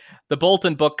Liberals. The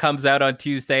Bolton book comes out on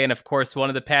Tuesday, and of course, one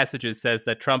of the passages says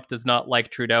that Trump does not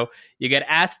like Trudeau. You get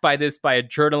asked by a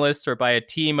journalist or by a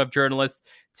team of journalists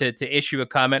to issue a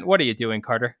comment. What are you doing,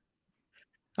 Carter?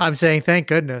 I'm saying, thank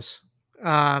goodness.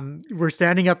 We're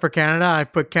standing up for Canada. I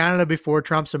put Canada before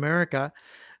Trump's America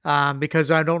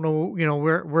because I don't know,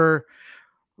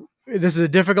 this is a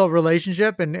difficult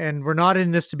relationship, and we're not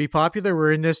in this to be popular.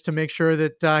 We're in this to make sure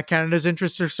that Canada's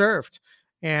interests are served.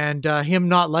 And him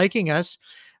not liking us,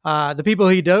 the people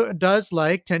he does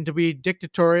like tend to be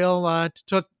dictatorial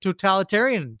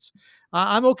totalitarians.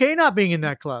 I'm okay not being in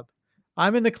that club.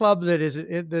 I'm in the club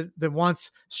that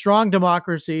wants strong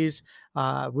democracies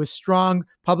with strong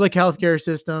public healthcare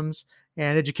systems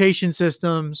and education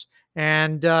systems.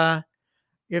 And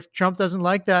if Trump doesn't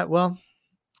like that, well,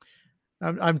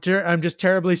 I'm just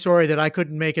terribly sorry that I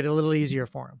couldn't make it a little easier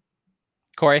for him.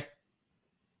 Corey?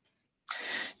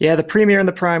 Yeah, the premier and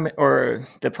the prime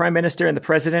minister and the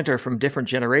president are from different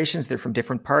generations. They're from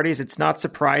different parties. It's not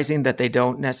surprising that they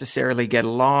don't necessarily get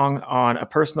along on a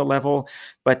personal level,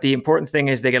 but the important thing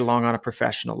is they get along on a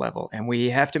professional level. And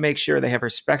we have to make sure they have a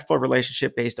respectful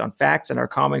relationship based on facts and our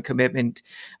common commitment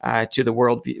to the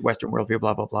Western worldview,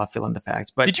 blah, blah, blah, fill in the facts.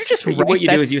 But did you just write what you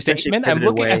that do is you statement?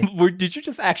 Did you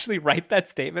just actually write that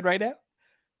statement right now?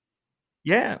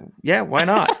 Yeah, why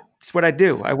not? It's what I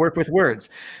do. I work with words.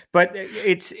 But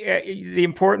it's the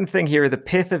important thing here, the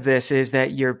pith of this is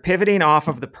that you're pivoting off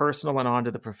of the personal and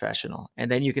onto the professional. And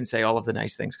then you can say all of the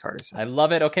nice things Carter said. I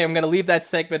love it. Okay, I'm going to leave that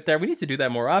segment there. We need to do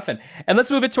that more often. And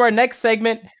let's move it to our next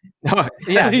segment.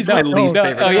 He's my least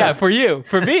favorite. Oh, yeah, for you.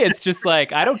 For me, it's just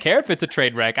like, I don't care if it's a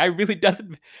train wreck.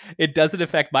 It doesn't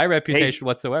affect my reputation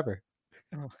whatsoever.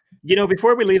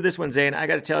 Before we leave this one, Zain, I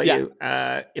got to tell you,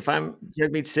 if I'm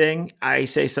Jagmeet Singh, I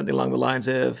say something along the lines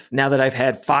of, now that I've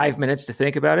had 5 minutes to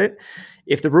think about it,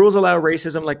 if the rules allow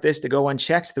racism like this to go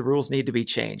unchecked, the rules need to be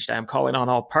changed. I am calling on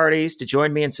all parties to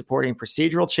join me in supporting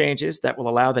procedural changes that will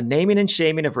allow the naming and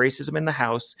shaming of racism in the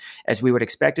House, as we would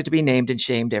expect it to be named and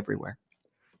shamed everywhere.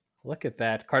 Look at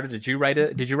that. Carter, did you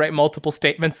write multiple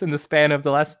statements in the span of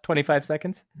the last 25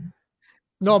 seconds?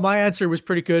 No, my answer was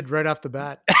pretty good right off the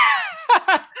bat.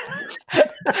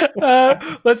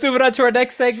 Let's move it on to our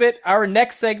next segment. Our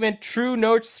next segment, True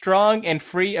North, Strong and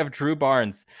Free of Drew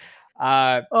Barnes.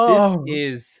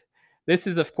 This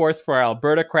is of course for our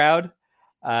Alberta crowd.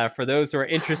 For those who are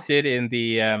interested in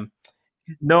the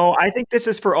No, I think this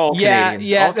is for all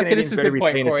Canadians. All Canadians this is a good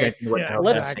point, Corey.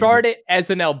 Let's start it as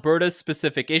an Alberta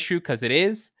specific issue, because it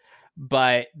is,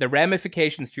 but the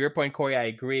ramifications, to your point, Corey, I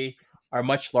agree, are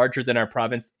much larger than our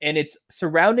province, and it's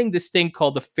surrounding this thing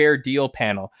called the Fair Deal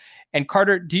Panel. And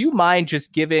Carter, do you mind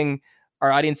just giving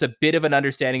our audience a bit of an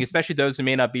understanding, especially those who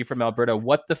may not be from Alberta,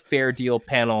 what the Fair Deal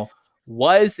Panel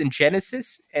was in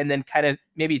Genesis, and then kind of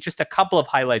maybe just a couple of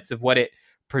highlights of what it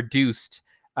produced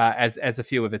as a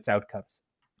few of its outcomes?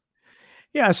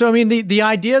 Yeah, so I mean, the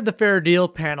idea of the Fair Deal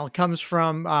Panel comes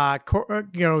from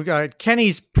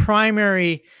Kenny's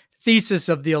primary thesis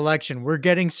of the election. We're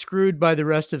getting screwed by the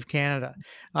rest of Canada.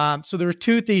 So there were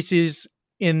two theses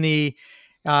in the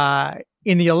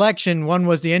election. One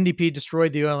was the NDP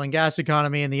destroyed the oil and gas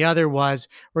economy, and the other was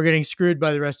we're getting screwed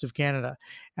by the rest of Canada.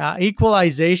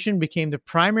 Equalization became the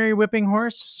primary whipping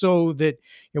horse, so that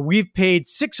we've paid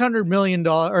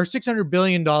 $600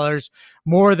 billion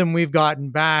more than we've gotten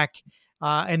back.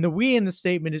 And the we in the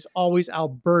statement is always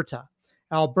Alberta.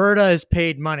 Alberta has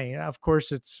paid money. Of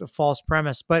course, it's a false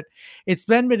premise, but it's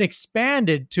then been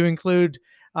expanded to include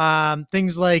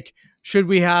things like, should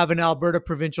we have an Alberta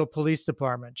provincial police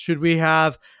department? Should we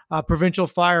have a provincial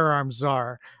firearms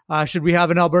czar? Should we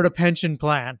have an Alberta pension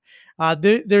plan?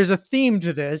 There's a theme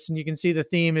to this, and you can see the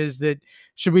theme is that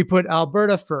should we put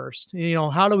Alberta first?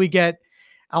 How do we get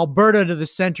Alberta to the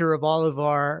center of all of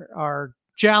our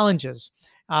challenges?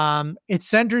 It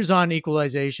centers on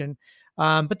equalization.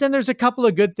 But then there's a couple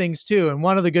of good things too. And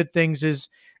one of the good things is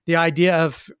the idea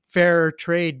of fair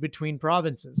trade between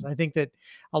provinces. I think that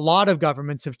a lot of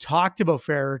governments have talked about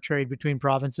fairer trade between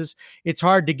provinces. It's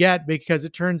hard to get because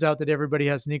it turns out that everybody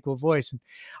has an equal voice. And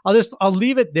I'll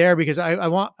leave it there because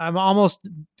I'm almost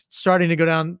starting to go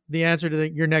down the answer to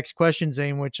your next question,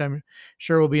 Zain, which I'm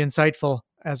sure will be insightful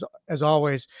as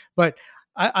always. But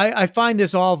I find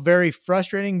this all very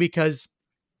frustrating because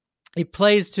it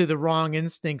plays to the wrong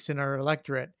instincts in our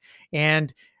electorate.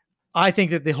 And I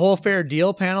think that the whole fair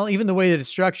deal panel, even the way that it's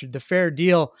structured, the fair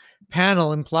deal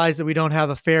panel implies that we don't have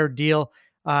a fair deal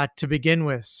to begin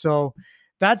with. So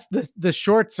that's the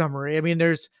short summary. I mean,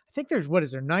 I think there's, what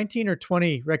is there, 19 or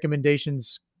 20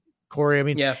 recommendations, Corey? I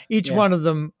mean, each one of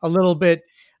them a little bit,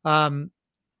 more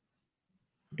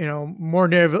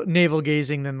navel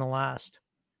gazing than the last.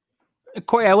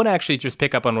 Corey, I want to actually just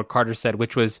pick up on what Carter said,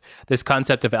 which was this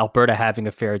concept of Alberta having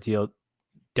a fair deal.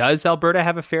 Does Alberta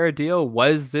have a fair deal?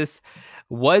 Was this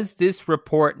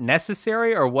report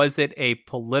necessary, or was it a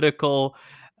political,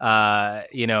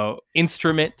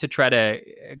 instrument to try to,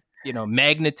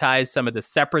 magnetize some of the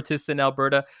separatists in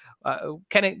Alberta?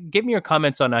 Kind of give me your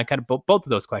comments on kind of both of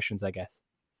those questions, I guess.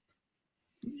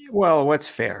 Well, what's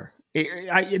fair?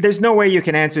 There's no way you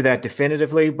can answer that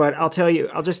definitively, but I'll tell you,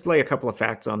 I'll just lay a couple of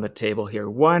facts on the table here.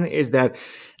 One is that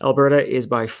Alberta is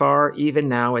by far, even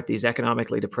now at these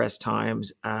economically depressed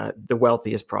times, the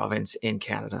wealthiest province in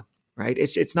Canada, right?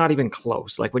 It's not even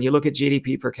close. Like when you look at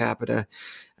GDP per capita,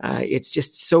 it's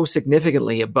just so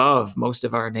significantly above most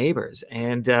of our neighbors.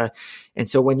 And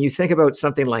so when you think about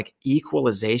something like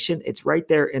equalization, it's right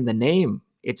there in the name.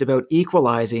 It's about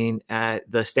equalizing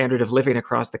the standard of living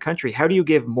across the country. How do you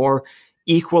give more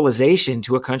equalization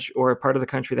to a country or a part of the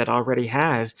country that already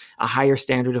has a higher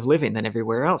standard of living than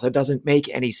everywhere else? That doesn't make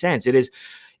any sense. It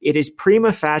is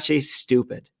prima facie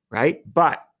stupid, right?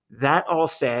 But that all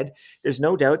said, there's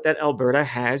no doubt that Alberta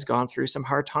has gone through some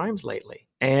hard times lately.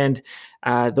 And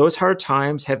those hard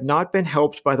times have not been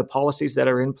helped by the policies that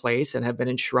are in place and have been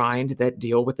enshrined that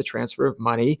deal with the transfer of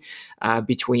money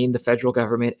between the federal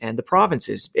government and the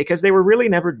provinces, because they were really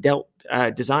never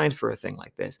designed for a thing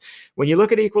like this. When you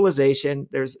look at equalization,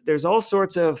 there's all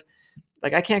sorts of,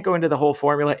 like, I can't go into the whole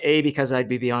formula, A, because I'd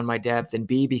be beyond my depth, and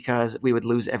B, because we would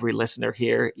lose every listener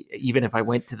here, even if I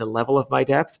went to the level of my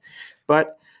depth.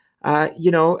 But,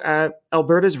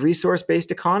 Alberta's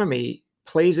resource-based economy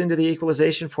plays into the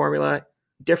equalization formula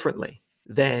differently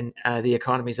than the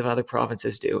economies of other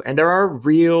provinces do. And there are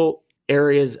real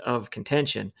areas of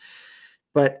contention.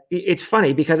 But it's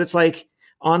funny because it's like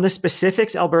on the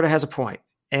specifics, Alberta has a point.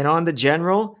 And on the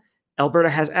general, Alberta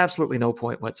has absolutely no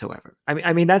point whatsoever.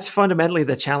 I mean, that's fundamentally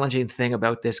the challenging thing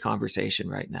about this conversation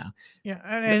right now. Yeah,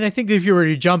 and I think if you were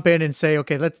to jump in and say,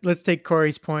 okay, let's take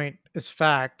Corey's point as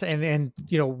fact, and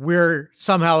we're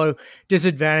somehow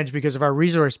disadvantaged because of our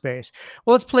resource base.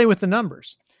 Well, let's play with the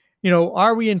numbers.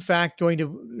 Are we in fact going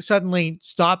to suddenly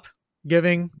stop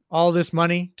giving all this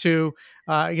money to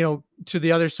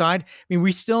the other side? I mean,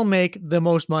 we still make the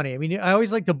most money. I mean, I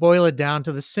always like to boil it down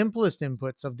to the simplest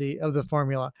inputs of the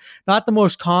formula, not the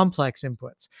most complex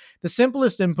inputs. The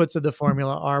simplest inputs of the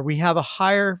formula are we have a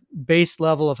higher base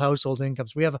level of household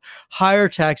incomes. We have a higher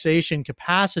taxation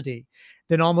capacity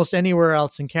than almost anywhere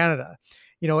else in Canada.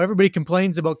 Everybody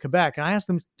complains about Quebec. And I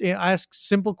ask a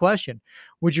simple question.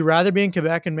 Would you rather be in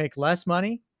Quebec and make less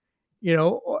money,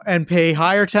 and pay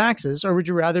higher taxes, or would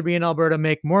you rather be in Alberta,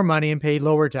 make more money and pay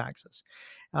lower taxes?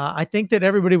 I think that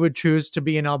everybody would choose to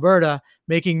be in Alberta,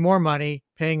 making more money,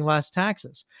 paying less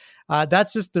taxes.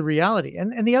 That's just the reality.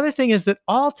 And the other thing is that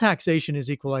all taxation is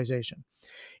equalization.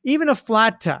 Even a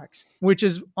flat tax, which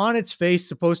is on its face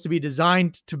supposed to be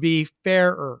designed to be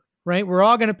fairer, right? We're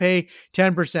all going to pay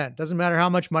 10%. Doesn't matter how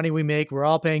much money we make. We're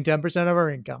all paying 10% of our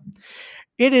income.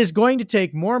 It is going to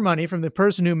take more money from the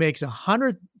person who makes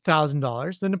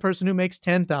 $100,000 than the person who makes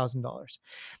 $10,000.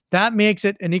 That makes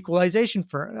it an equalization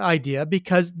idea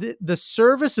because the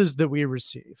services that we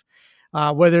receive,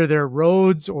 whether they're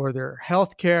roads or their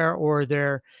healthcare or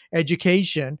their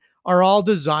education, are all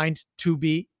designed to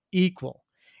be equal.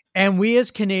 And we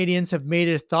as Canadians have made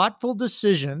a thoughtful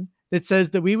decision that says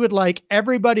that we would like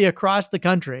everybody across the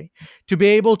country to be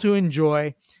able to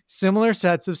enjoy similar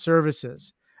sets of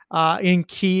services in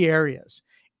key areas.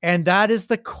 And that is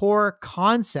the core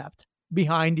concept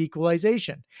behind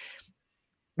equalization.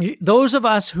 Those of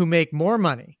us who make more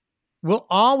money will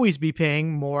always be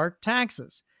paying more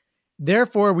taxes.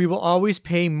 Therefore, we will always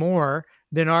pay more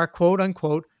than our quote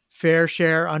unquote fair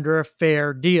share under a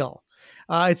fair deal.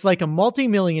 It's like a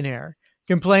multimillionaire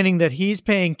complaining that he's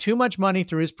paying too much money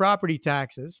through his property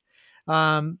taxes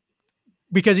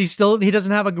because he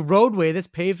doesn't have a roadway that's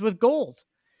paved with gold.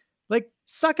 Like,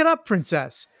 suck it up,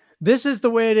 princess. This is the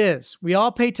way it is. We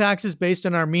all pay taxes based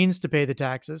on our means to pay the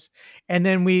taxes, and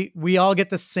then we all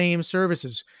get the same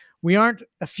services. We aren't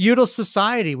a feudal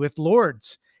society with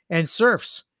lords and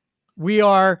serfs. We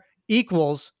are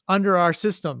equals under our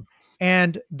system,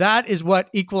 and that is what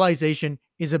equalization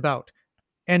is about.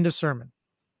 End of sermon.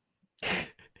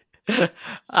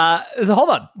 So hold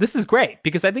on, this is great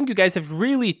because I think you guys have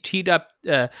really teed up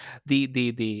the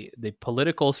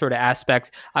political sort of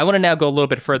aspect. I want to now go a little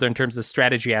bit further in terms of the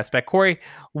strategy aspect. Corey,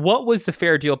 what was the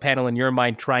Fair Deal panel in your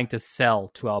mind trying to sell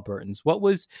to Albertans? What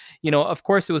was, of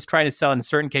course, it was trying to sell in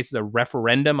certain cases a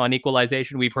referendum on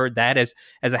equalization. We've heard that as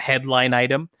a headline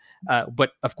item.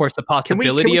 But of course, the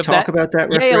possibility can we of talk that. About that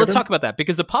referendum? Yeah, let's talk about that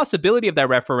because the possibility of that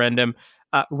referendum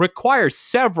requires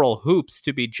several hoops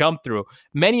to be jumped through,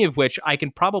 many of which I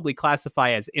can probably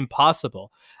classify as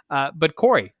impossible. But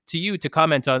Corey, to you to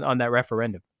comment on that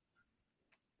referendum.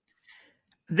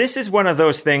 This is one of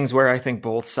those things where I think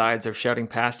both sides are shouting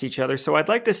past each other. So I'd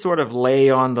like to sort of lay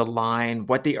on the line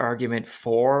what the argument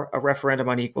for a referendum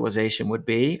on equalization would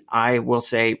be. I will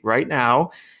say right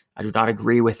now, I do not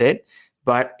agree with it.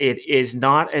 But it is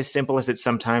not as simple as it's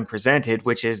sometimes presented,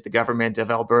 which is the government of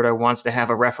Alberta wants to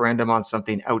have a referendum on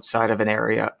something outside of an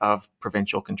area of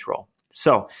provincial control.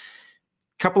 So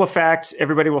a couple of facts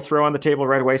everybody will throw on the table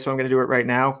right away, so I'm going to do it right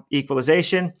now.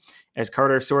 Equalization, as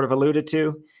Carter sort of alluded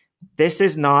to, this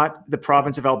is not the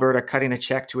province of Alberta cutting a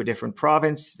check to a different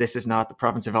province. This is not the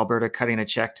province of Alberta cutting a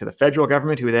check to the federal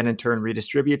government, who then in turn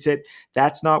redistributes it.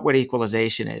 That's not what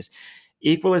equalization is.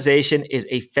 Equalization is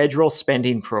a federal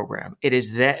spending program. It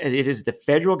is the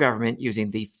federal government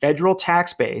using the federal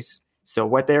tax base. So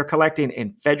what they're collecting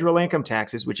in federal income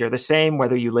taxes, which are the same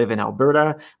whether you live in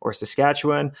Alberta or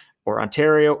Saskatchewan or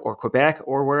Ontario or Quebec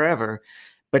or wherever,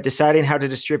 but deciding how to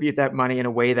distribute that money in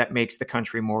a way that makes the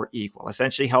country more equal,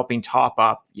 essentially helping top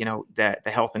up, the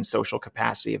health and social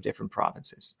capacity of different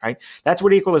provinces, right? That's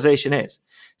what equalization is.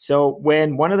 So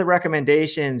when one of the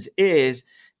recommendations is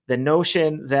the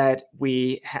notion that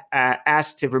we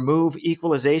asked to remove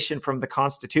equalization from the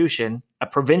Constitution, a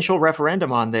provincial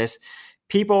referendum on this,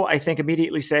 people, I think,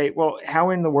 immediately say, well, how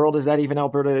in the world is that even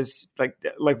Alberta's,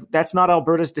 like that's not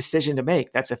Alberta's decision to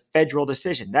make. That's a federal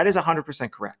decision. That is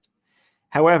 100% correct.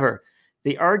 However,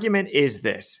 the argument is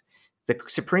this. The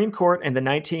Supreme Court in the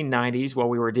 1990s, while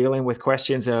we were dealing with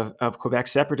questions of Quebec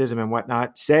separatism and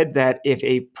whatnot, said that if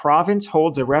a province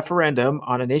holds a referendum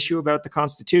on an issue about the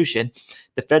Constitution,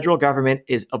 the federal government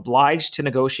is obliged to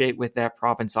negotiate with that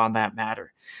province on that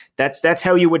matter. That's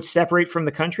how you would separate from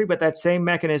the country, but that same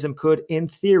mechanism could, in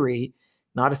theory,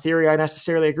 not a theory I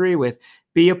necessarily agree with,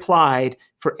 be applied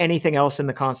for anything else in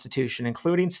the Constitution,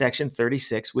 including Section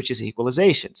 36, which is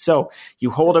equalization. So you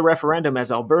hold a referendum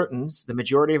as Albertans, the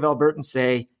majority of Albertans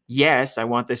say, yes, I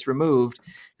want this removed.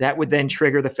 That would then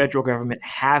trigger the federal government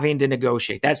having to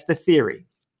negotiate. That's the theory.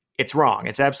 It's wrong.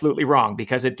 It's absolutely wrong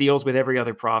because it deals with every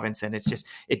other province and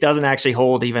it doesn't actually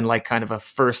hold even like kind of a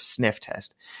first sniff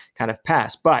test kind of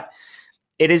pass. But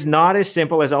it is not as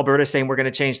simple as Alberta saying we're going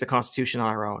to change the Constitution on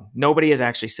our own. Nobody is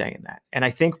actually saying that. And I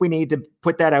think we need to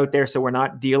put that out there so we're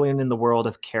not dealing in the world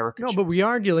of caricatures. No, but we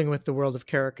are dealing with the world of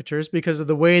caricatures because of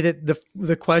the way that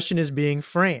the question is being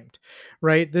framed,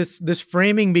 right? This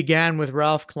framing began with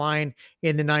Ralph Klein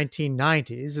in the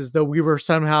 1990s, as though we were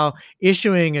somehow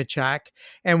issuing a check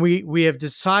and we have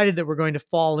decided that we're going to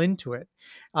fall into it.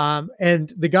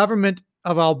 And the government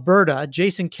of Alberta,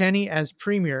 Jason Kenney as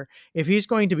premier, if he's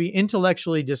going to be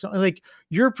intellectually like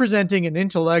you're presenting an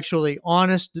intellectually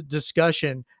honest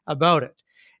discussion about it.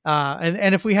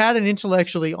 And if we had an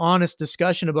intellectually honest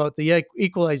discussion about the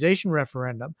equalization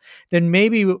referendum, then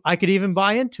maybe I could even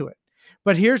buy into it.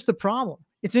 But here's the problem.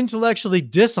 It's intellectually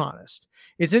dishonest.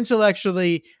 It's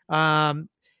intellectually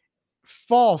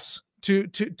false to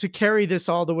carry this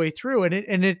all the way through.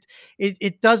 And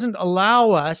it doesn't allow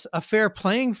us a fair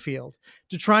playing field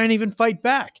to try and even fight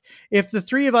back. If the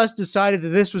three of us decided that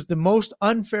this was the most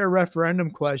unfair referendum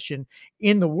question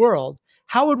in the world,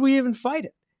 how would we even fight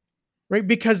it? Right?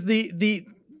 Because the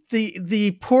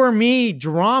poor me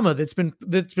drama that's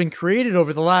been created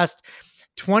over the last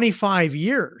 25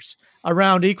 years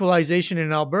around equalization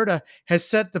in Alberta has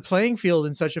set the playing field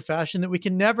in such a fashion that we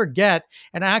can never get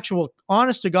an actual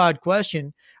honest to God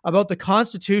question about the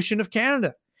Constitution of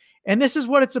Canada. And this is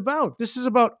what it's about. This is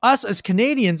about us as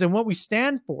Canadians and what we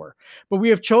stand for. But we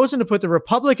have chosen to put the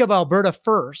Republic of Alberta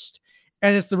first.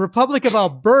 And it's the Republic of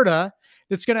Alberta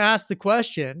that's going to ask the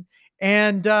question.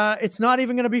 And it's not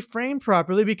even going to be framed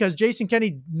properly because Jason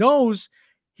Kenney knows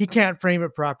he can't frame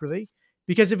it properly.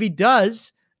 Because if he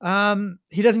does,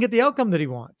 he doesn't get the outcome that he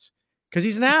wants because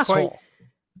he's an asshole.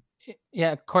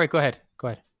 Corey, go ahead.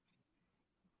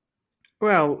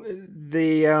 Well,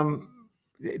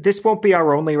 this won't be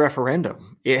our only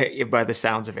referendum, by the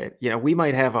sounds of it. We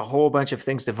might have a whole bunch of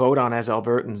things to vote on as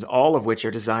Albertans, all of which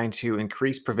are designed to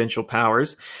increase provincial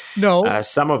powers. No,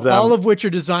 Some of all them, of which are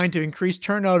designed to increase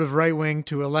turnout of right wing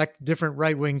to elect different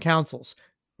right wing councils.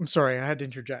 I'm sorry, I had to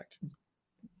interject.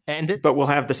 but will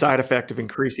have the side effect of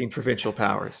increasing provincial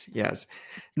powers. Yes.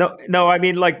 No. I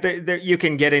mean, like you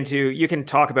can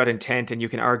talk about intent and you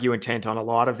can argue intent on a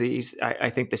lot of these. I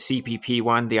think the CPP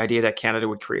one, the idea that Canada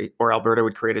would create or Alberta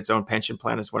would create its own pension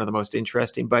plan, is one of the most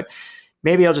interesting. But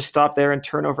maybe I'll just stop there and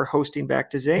turn over hosting back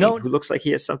to Zain, who looks like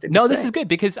he has something to say. No, this is good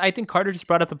because I think Carter just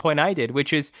brought up the point I did,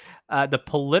 which is the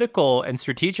political and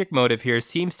strategic motive here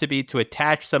seems to be to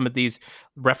attach some of these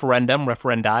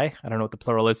referendi. I don't know what the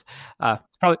plural is.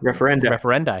 It's probably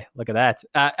referendi. Look at that.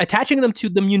 Attaching them to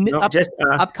the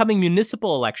upcoming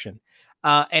municipal election.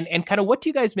 And kind of what do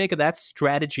you guys make of that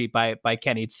strategy by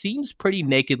Kenny? It seems pretty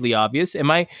nakedly obvious.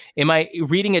 Am I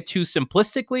reading it too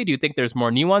simplistically? Do you think there's more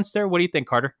nuance there? What do you think,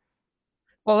 Carter?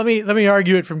 Well, let me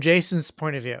argue it from Jason's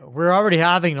point of view. We're already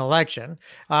having an election.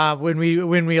 When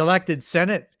we elected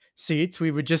Senate seats, we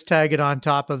would just tag it on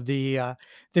top of the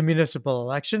municipal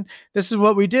election. This is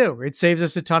what we do. It saves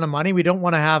us a ton of money. We don't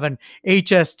want to have an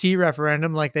HST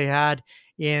referendum like they had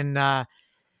in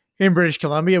British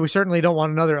Columbia. We certainly don't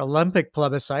want another Olympic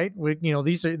plebiscite.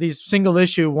 These single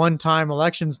issue one-time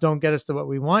elections don't get us to what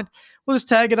we want. We'll just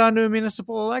tag it onto a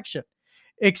municipal election.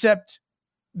 Except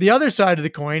the other side of the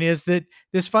coin is that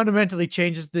this fundamentally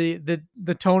changes the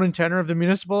tone and tenor of the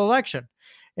municipal election.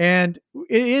 And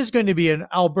it is going to be an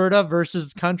Alberta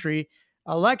versus country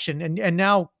election. And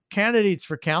now candidates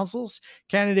for councils,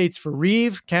 candidates for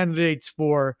reeve, candidates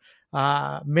for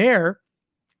mayor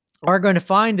are going to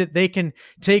find that they can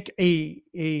take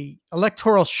a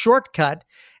electoral shortcut,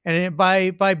 and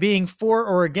by being for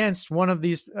or against one of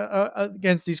these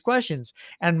against these questions.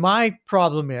 And my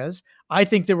problem is, I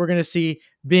think that we're going to see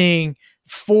being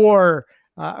for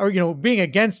being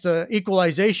against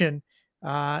equalization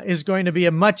is going to be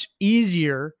a much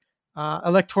easier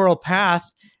electoral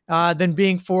path than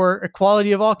being for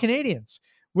equality of all Canadians,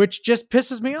 which just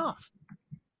pisses me off.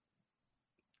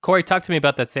 Corey, talk to me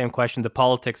about that same question, the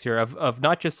politics here of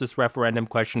not just this referendum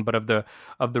question, but of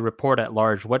the report at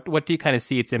large. What do you kind of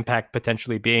see its impact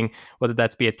potentially being, whether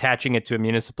that's be attaching it to a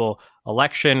municipal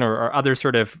election or other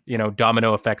sort of,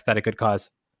 domino effects that it could cause?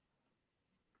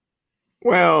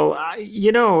 Well,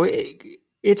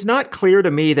 it's not clear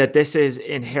to me that this is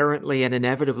inherently and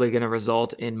inevitably going to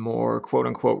result in more quote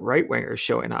unquote right wingers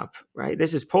showing up, right?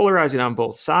 This is polarizing on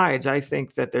both sides. I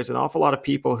think that there's an awful lot of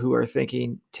people who are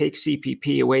thinking, take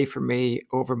CPP away from me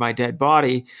over my dead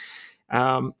body.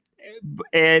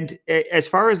 And as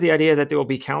far as the idea that there will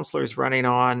be councillors running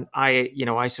on,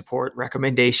 I support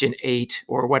recommendation 8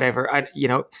 or whatever.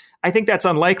 I think that's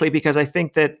unlikely because I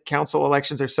think that council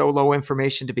elections are so low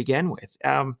information to begin with.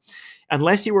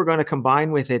 Unless you were going to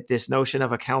combine with it this notion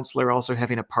of a councillor also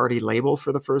having a party label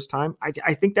for the first time,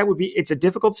 I think it's a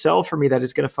difficult sell for me that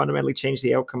it's going to fundamentally change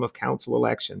the outcome of council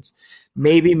elections.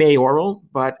 Maybe mayoral,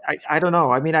 but I don't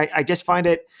know. I mean, I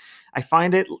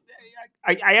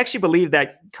actually believe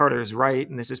that Carter is right,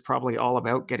 and this is probably all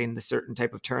about getting the certain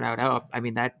type of turnout up. I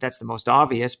mean, that's the most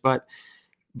obvious, but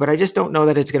I just don't know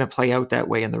that it's going to play out that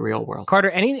way in the real world. Carter,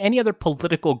 any other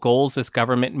political goals this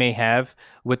government may have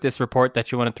with this report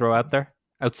that you want to throw out there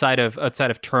outside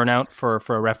of turnout for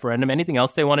a referendum? Anything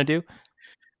else they want to do?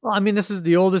 Well, I mean, this is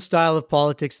the oldest style of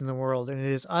politics in the world, and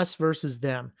it is us versus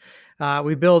them.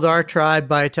 We build our tribe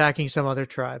by attacking some other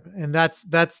tribe, and that's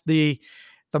the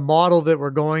model that we're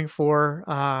going for.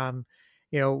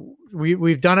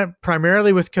 We've done it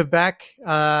primarily with Quebec.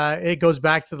 It goes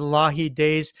back to the Lougheed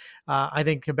days. I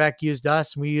think Quebec used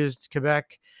us, and we used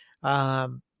Quebec.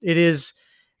 It is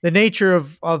the nature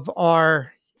of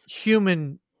our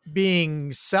human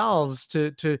being selves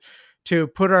to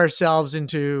put ourselves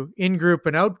into in-group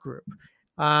and out-group.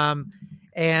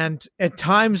 And at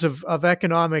times of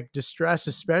economic distress,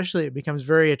 especially, it becomes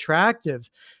very attractive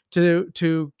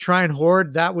to try and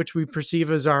hoard that which we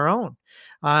perceive as our own.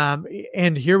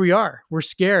 And here we are. We're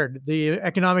scared. The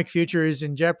economic future is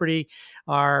in jeopardy.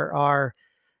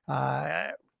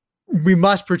 We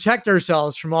must protect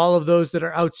ourselves from all of those that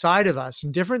are outside of us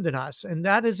and different than us. And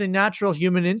that is a natural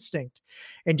human instinct.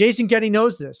 And Jason Kenney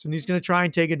knows this, and he's going to try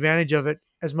and take advantage of it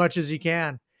as much as he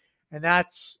can. And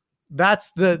that's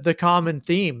the common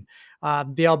theme.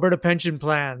 The Alberta pension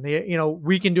plan,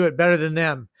 we can do it better than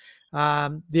them.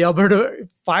 The Alberta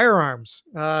firearms,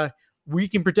 we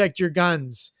can protect your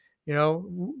guns,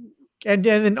 and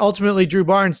then ultimately Drew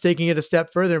Barnes taking it a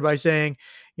step further by saying,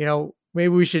 maybe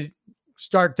we should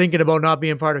start thinking about not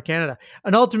being part of Canada.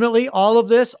 And ultimately, all of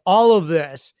this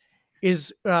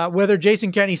is whether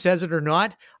Jason Kenney says it or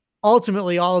not.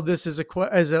 Ultimately, all of this is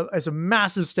a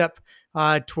massive step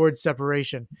towards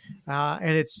separation,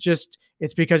 and it's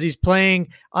because he's playing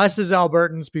us as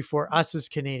Albertans before us as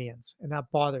Canadians, and that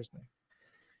bothers me.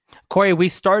 Corey, we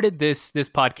started this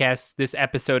podcast, this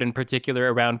episode in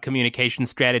particular, around communication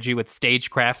strategy with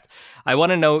stagecraft. I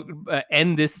want to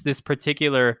end this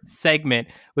particular segment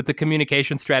with the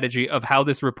communication strategy of how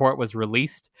this report was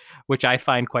released, which I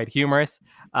find quite humorous.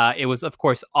 It was, of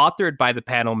course, authored by the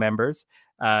panel members.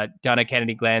 Donna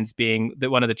Kennedy Glantz being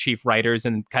one of the chief writers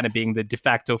and kind of being the de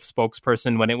facto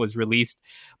spokesperson when it was released.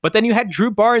 But then you had Drew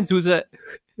Barnes, who's an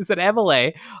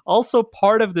MLA, also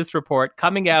part of this report,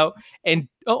 coming out and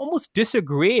almost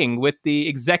disagreeing with the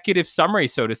executive summary,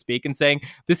 so to speak, and saying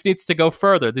this needs to go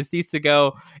further. This needs to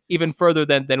go even further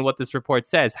than what this report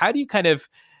says. How do you kind of,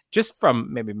 just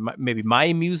from maybe my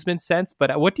amusement sense,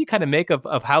 but what do you kind of make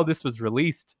of how this was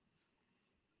released?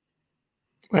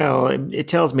 Well, it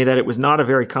tells me that it was not a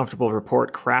very comfortable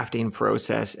report crafting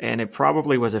process, and it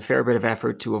probably was a fair bit of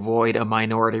effort to avoid a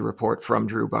minority report from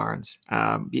Drew Barnes.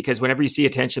 Because whenever you see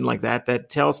attention like that,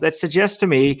 that suggests to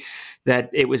me that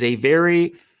it was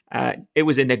it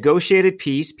was a negotiated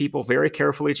piece. People very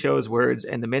carefully chose words,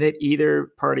 and the minute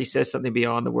either party says something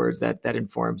beyond the words, that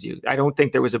informs you. I don't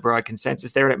think there was a broad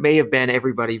consensus there, and it may have been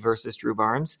everybody versus Drew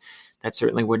Barnes. That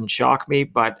certainly wouldn't shock me,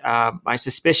 but my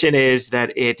suspicion is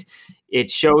that it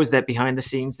shows that behind the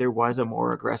scenes there was a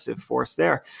more aggressive force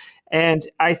there. And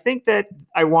I think that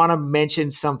I want to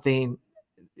mention something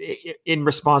in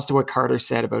response to what Carter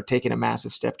said about taking a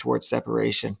massive step towards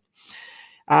separation.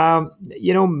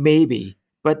 Maybe,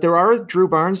 but there are Drew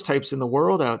Barnes types in the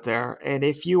world out there. And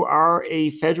if you are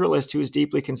a federalist who is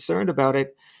deeply concerned about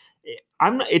it,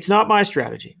 it's not my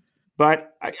strategy.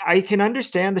 But I can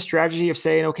understand the strategy of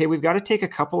saying, okay, we've got to take a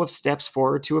couple of steps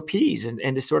forward to appease and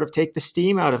to sort of take the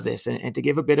steam out of this and to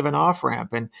give a bit of an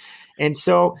off-ramp. And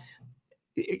so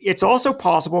it's also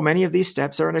possible many of these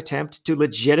steps are an attempt to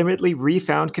legitimately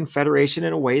refound Confederation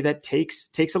in a way that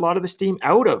takes a lot of the steam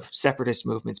out of separatist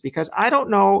movements, because I don't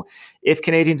know if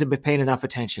Canadians have been paying enough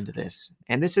attention to this.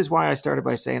 And this is why I started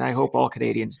by saying I hope all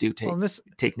Canadians do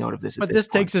take note of this. But this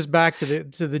takes us back to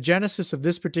the genesis of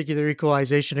this particular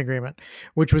equalization agreement,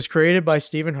 which was created by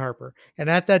Stephen Harper. And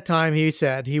at that time, he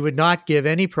said he would not give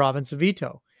any province a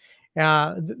veto.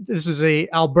 This is a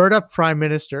Alberta Prime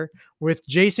Minister with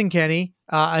Jason Kenney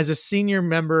as a senior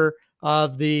member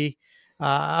of the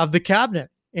cabinet,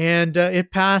 and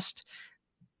it passed.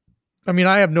 I mean,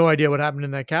 I have no idea what happened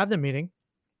in that cabinet meeting,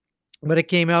 but it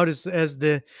came out as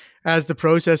the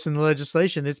process in the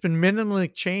legislation. It's been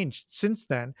minimally changed since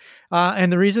then,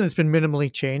 and the reason it's been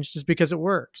minimally changed is because it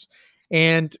works.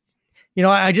 And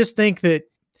I just think that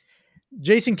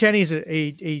Jason Kenney is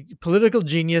a political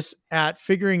genius at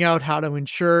figuring out how to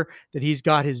ensure that he's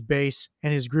got his base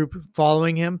and his group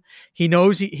following him. He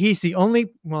knows he's the only,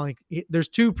 there's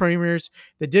two premiers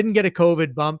that didn't get a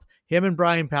COVID bump, him and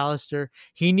Brian Pallister.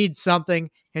 He needs something,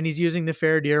 and he's using the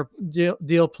Fair Deal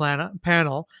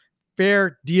panel,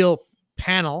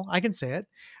 I can say it,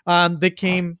 that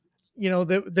came,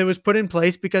 that was put in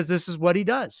place because this is what he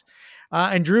does.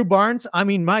 And Drew Barnes, I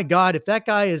mean, my God, if that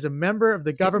guy is a member of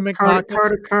the government caucus.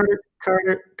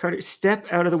 Carter, step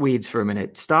out of the weeds for a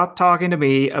minute. Stop talking to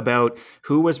me about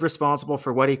who was responsible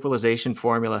for what equalization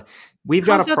formula. We've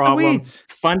got a problem.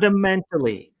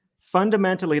 Fundamentally,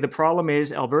 the problem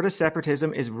is Alberta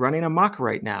separatism is running amok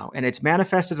right now, and it's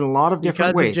manifested in a lot of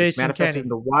different ways. It's manifested in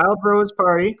the Wild Rose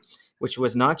Party, which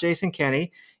was not Jason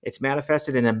Kenney. It's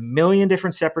manifested in a million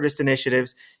different separatist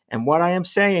initiatives. And what I am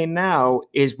saying now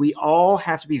is we all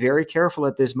have to be very careful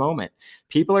at this moment.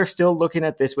 People are still looking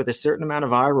at this with a certain amount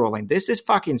of eye rolling. This is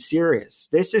fucking serious.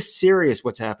 This is serious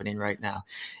what's happening right now.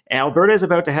 Alberta is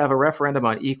about to have a referendum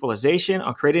on equalization,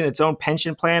 on creating its own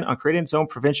pension plan, on creating its own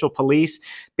provincial police.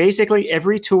 Basically,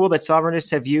 every tool that sovereigntists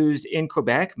have used in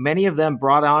Quebec, many of them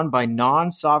brought on by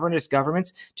non-sovereignist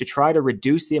governments to try to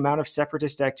reduce the amount of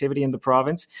separatist activity in the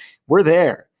province. We're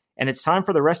there. And it's time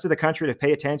for the rest of the country to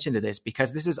pay attention to this,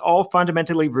 because this is all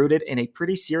fundamentally rooted in a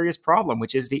pretty serious problem,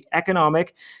 which is the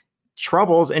economic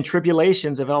troubles and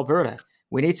tribulations of Alberta.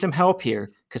 We need some help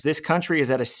here, because this country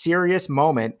is at a serious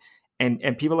moment, and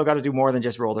people have got to do more than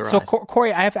just roll their eyes. So,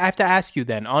 Corey, I have to ask you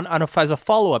then, as a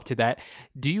follow-up to that,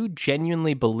 do you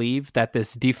genuinely believe that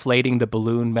this deflating the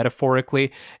balloon,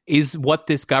 metaphorically, is what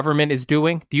this government is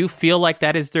doing? Do you feel like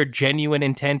that is their genuine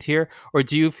intent here? Or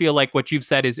do you feel like what you've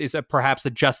said is perhaps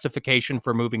a justification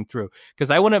for moving through?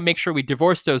 Because I want to make sure we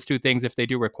divorce those two things if they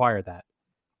do require that.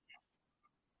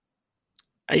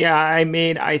 Yeah, I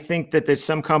mean, I think that there's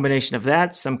some combination of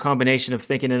that, some combination of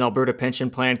thinking an Alberta pension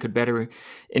plan could better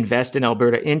invest in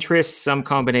Alberta interests, some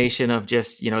combination of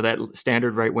just, that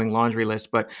standard right-wing laundry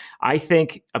list. But I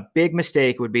think a big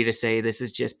mistake would be to say this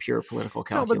is just pure political No,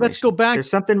 calculation. but let's go back There's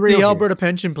something to real the here. Alberta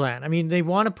pension plan. I mean, they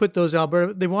want to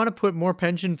put more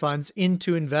pension funds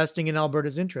into investing in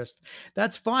Alberta's interest.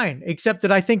 That's fine, except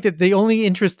that I think that the only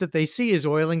interest that they see is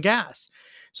oil and gas.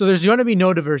 So there's going to be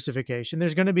no diversification.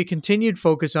 There's going to be continued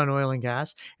focus on oil and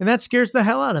gas. And that scares the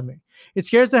hell out of me. It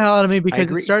scares the hell out of me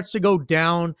because it starts to go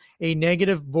down a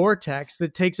negative vortex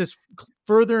that takes us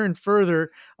further and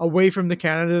further away from the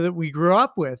Canada that we grew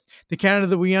up with, the Canada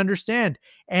that we understand.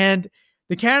 And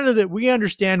the Canada that we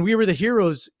understand, we were the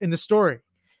heroes in the story.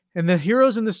 And the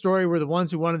heroes in the story were the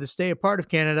ones who wanted to stay a part of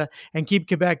Canada and keep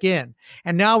Quebec in.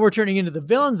 And now we're turning into the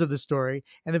villains of the story.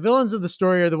 And the villains of the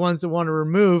story are the ones that want to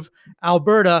remove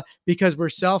Alberta because we're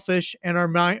selfish and our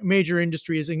major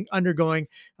industry is undergoing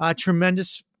a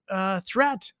tremendous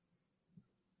threat.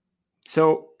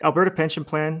 So Alberta pension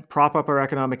plan, prop up our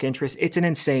economic interests. It's an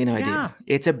insane idea. Yeah.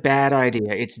 It's a bad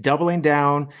idea. It's doubling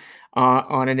down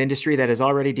on an industry that is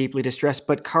already deeply distressed.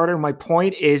 But Carter, my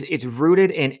point is it's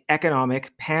rooted in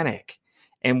economic panic.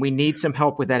 And we need some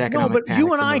help with that economic panic. No, but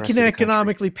you and I can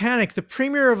economically panic. The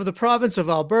premier of the province of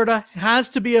Alberta has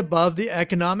to be above the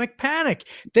economic panic.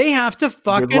 They have to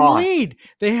fucking lead.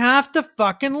 They have to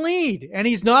fucking lead. And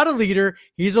he's not a leader.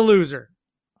 He's a loser.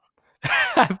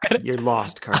 You're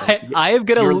lost, Carter.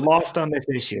 You're lost on this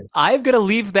issue. I'm going to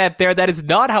leave that there. That is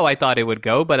not how I thought it would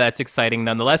go, but that's exciting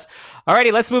nonetheless.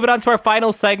 Alrighty, let's move it on to our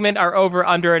final segment, our over,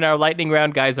 under, and our lightning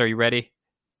round. Guys, are you ready?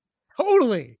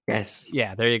 Totally. Yes.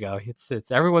 Yeah, there you go. It's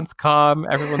everyone's calm,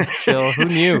 everyone's chill. Who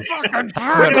knew?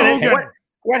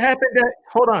 What happened to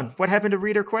hold on? What happened to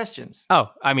reader questions?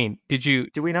 Oh, I mean, did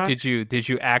we not? Did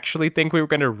you actually think we were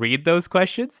going to read those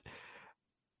questions?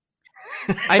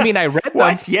 I mean, I read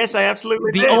them. Yes, I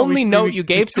absolutely did. The only note you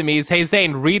gave to me is, hey,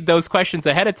 Zain, read those questions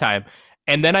ahead of time.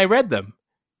 And then I read them.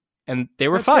 And they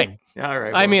were fine. Good. All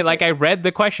right. I mean, I read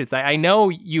the questions. I know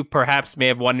you perhaps may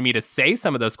have wanted me to say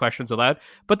some of those questions aloud,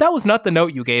 but that was not the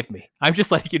note you gave me. I'm just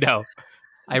letting you know.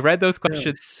 I read those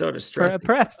questions. So distracting.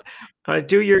 Perhaps.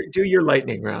 Do your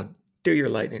lightning round. Do your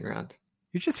lightning round.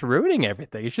 You're just ruining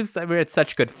everything. It's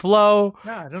such good flow.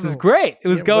 Yeah, this is great. It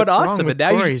was going awesome. And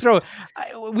now you just throw.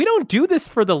 We don't do this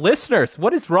for the listeners.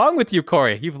 What is wrong with you,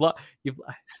 Corey? You've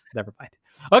never mind.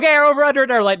 Okay, our over under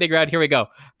and our lightning round. Here we go.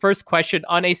 First question: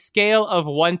 on a scale of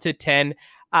 1 to 10,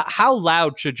 how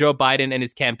loud should Joe Biden and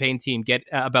his campaign team get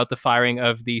about the firing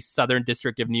of the Southern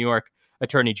District of New York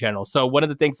Attorney General? So one of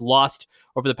the things lost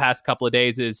over the past couple of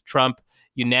days is Trump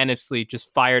unanimously just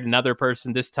fired another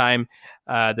person, this time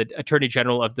the Attorney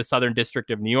General of the Southern District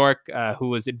of New York, who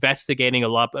was investigating a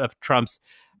lot of Trump's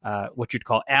what you'd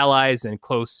call allies and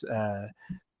close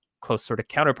sort of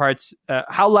counterparts.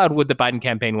 How loud would the Biden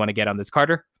campaign want to get on this,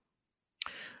 Carter?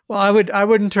 Well, I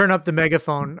wouldn't turn up the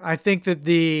megaphone. I think that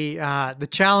the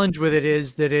challenge with it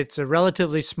is that it's a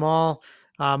relatively small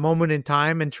moment in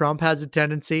time, and Trump has a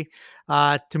tendency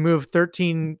to move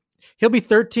 13. He'll be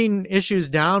 13 issues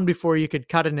down before you could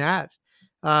cut an ad.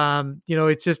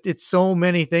 It's so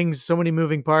many things, so many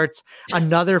moving parts.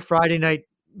 Another Friday night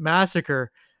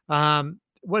massacre.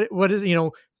 What is,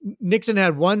 Nixon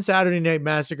had one Saturday night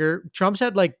massacre. Trump's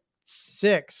had like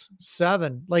 6,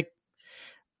 7. Like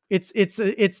it's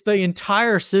the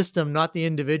entire system, not the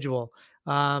individual.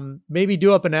 Maybe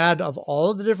do up an ad of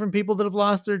all of the different people that have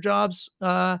lost their jobs.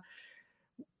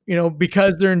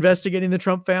 Because they're investigating the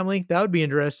Trump family. That would be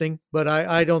interesting, but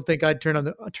I don't think I'd turn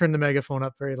the megaphone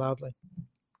up very loudly.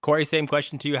 Corey, same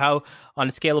question to you. How, on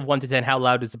a scale of 1 to 10, how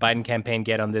loud does the Biden campaign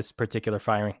get on this particular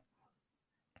firing?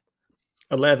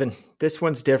 11. This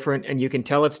one's different, and you can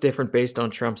tell it's different based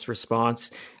on Trump's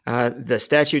response. The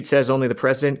statute says only the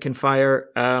president can fire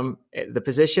the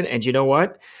position, and you know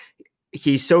what?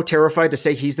 He's so terrified to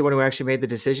say he's the one who actually made the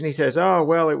decision. He says, "Oh,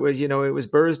 well, it was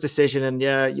Burr's decision."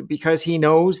 And because he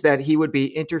knows that he would be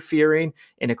interfering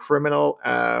in a criminal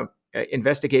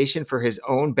investigation for his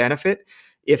own benefit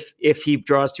if he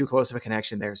draws too close of a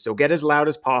connection there. So get as loud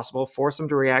as possible, force him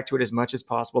to react to it as much as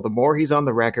possible. The more he's on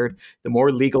the record, the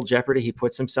more legal jeopardy he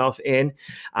puts himself in.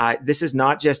 This is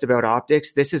not just about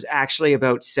optics. This is actually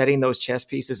about setting those chess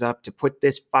pieces up to put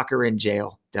this fucker in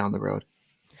jail down the road.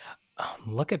 Oh,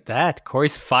 look at that.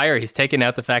 Corey's fire. He's taking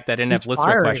out the fact that I didn't have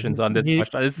listener questions on this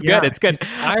question. This is good. It's good.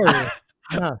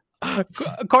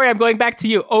 Corey, I'm going back to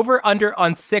you. Over under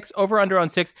on 6.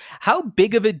 How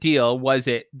big of a deal was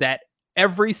it that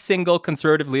every single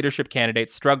conservative leadership candidate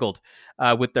struggled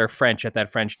with their French at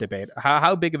that French debate?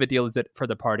 How big of a deal is it for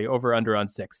the party? Over under on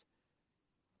 6.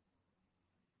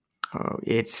 Oh,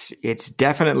 it's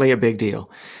definitely a big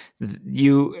deal.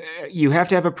 You have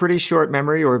to have a pretty short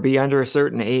memory or be under a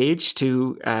certain age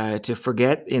to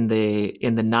forget in the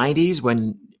 90s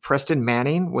when Preston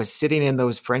Manning was sitting in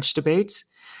those French debates,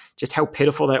 just how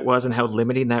pitiful that was and how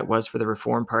limiting that was for the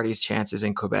Reform Party's chances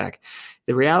in Quebec.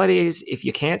 The reality is, if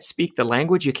you can't speak the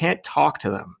language, you can't talk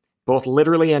to them, both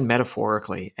literally and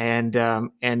metaphorically. And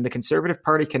the Conservative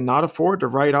Party cannot afford to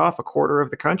write off a quarter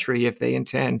of the country if they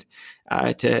intend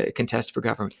to contest for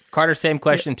government. Carter, same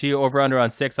question to you, over under on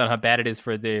 6 on how bad it is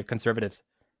for the Conservatives.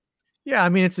 Yeah, I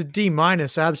mean, it's a D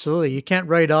minus. Absolutely. You can't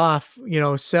write off,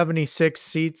 76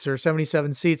 seats or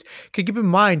 77 seats. Could keep in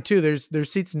mind too,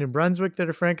 there's seats in New Brunswick that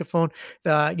are Francophone.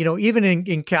 Even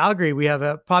in Calgary, we have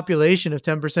a population of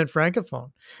 10% Francophone.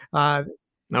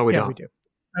 No, we don't. We do.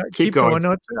 Keep going.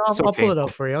 No, I'll pull it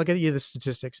out for you. I'll get you the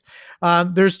statistics.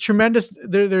 There's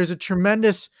a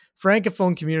tremendous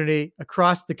Francophone community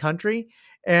across the country,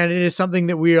 and it is something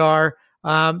that we are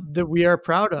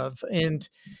proud of, and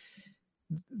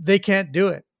they can't do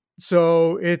it.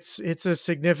 So it's a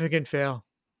significant fail.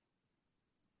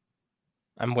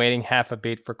 I'm waiting half a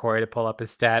beat for Corey to pull up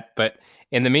his stat, but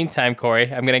in the meantime,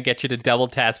 Corey, I'm going to get you to double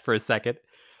task for a second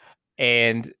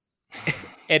and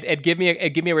give me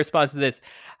a response to this.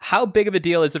 How big of a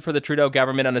deal is it for the Trudeau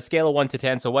government on a scale of 1 to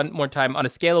 10? So one more time, on a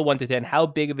scale of 1 to 10, how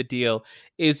big of a deal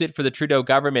is it for the Trudeau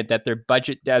government that their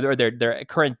budget or their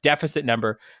current deficit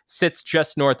number sits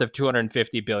just north of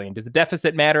 $250 billion? Does the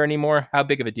deficit matter anymore? How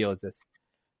big of a deal is this?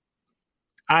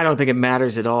 I don't think it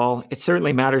matters at all. It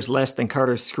certainly matters less than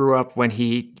Carter's screw up when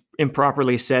he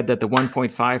improperly said that the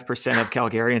 1.5% of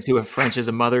Calgarians who have French as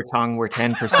a mother tongue were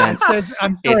 10%.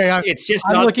 I'm sorry. It's just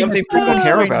not something people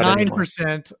care about anymore.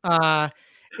 9%.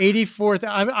 84.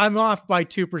 I'm off by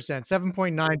 2%.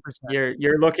 7.9%.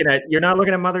 You're not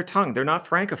looking at mother tongue. They're not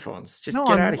francophones. Just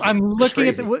get out of here. I'm looking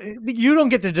at you don't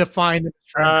get to define the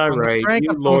right.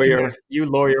 You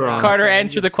lawyer on. Carter,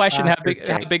 answer the question. How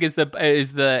big is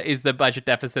the budget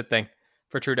deficit thing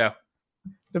for Trudeau?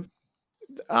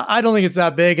 I don't think it's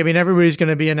that big. I mean, everybody's going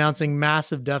to be announcing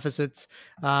massive deficits.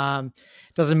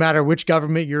 Doesn't matter which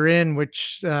government you're in,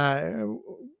 which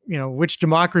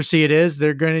democracy it is.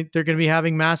 They're going to be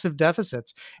having massive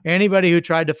deficits. Anybody who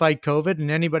tried to fight COVID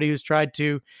and anybody who's tried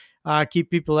to keep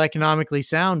people economically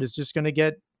sound is just going to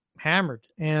get hammered,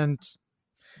 and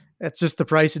that's just the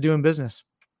price of doing business.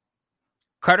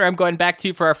 Carter, I'm going back to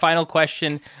you for our final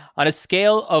question. On a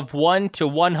scale of 1 to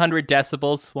 100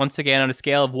 decibels, once again, on a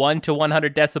scale of 1 to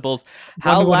 100 decibels,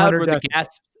 how loud were the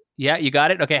gasps? Yeah, you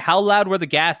got it? Okay, how loud were the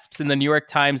gasps in the New York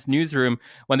Times newsroom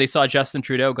when they saw Justin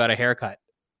Trudeau got a haircut?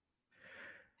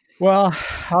 Well,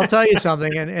 I'll tell you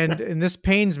something, and this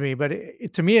pains me, but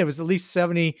to me, it was at least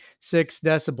 76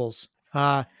 decibels.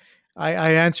 I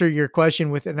answer your question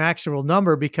with an actual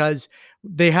number because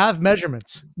they have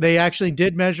measurements. They actually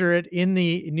did measure it in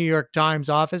the New York Times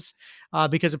office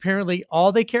because apparently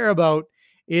all they care about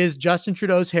is Justin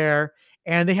Trudeau's hair.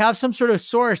 And they have some sort of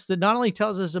source that not only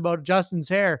tells us about Justin's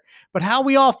hair, but how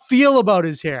we all feel about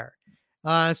his hair.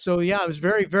 So yeah, it was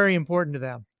very, very important to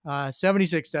them.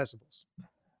 76 decibels.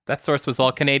 That source was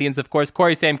all Canadians, of course.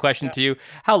 Corey, same question to you.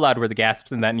 How loud were the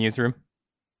gasps in that newsroom?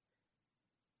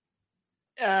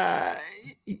 I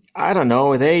don't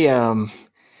know.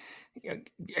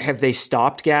 Have they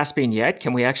stopped gasping yet?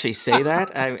 Can we actually say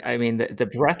that? I mean, the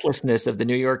breathlessness of the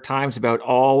New York Times about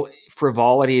all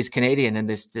frivolity is Canadian and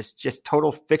this just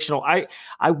total fictional. I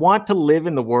want to live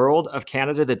in the world of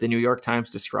Canada that the New York Times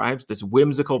describes, this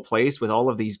whimsical place with all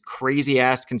of these crazy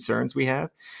ass concerns we have.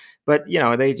 But,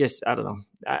 they just, I don't know.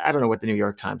 I don't know what the New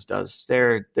York Times does.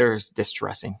 They're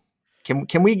distressing.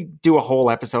 Can we do a whole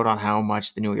episode on how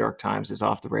much the New York Times is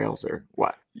off the rails or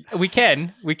what? We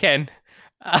can.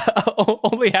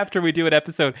 Only after we do an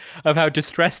episode of how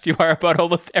distressed you are about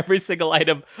almost every single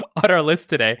item on our list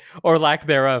today, or lack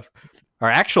thereof. Our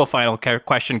actual final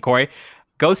question, Corey,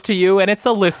 goes to you, and it's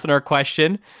a listener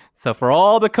question. So for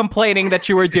all the complaining that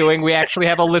you were doing, we actually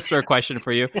have a listener question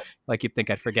for you. Like you'd think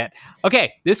I'd forget.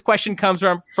 Okay, this question comes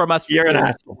from us. You're an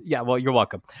asshole. Yeah, well, you're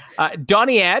welcome.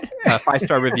 Donnie Ad,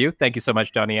 5-star review. Thank you so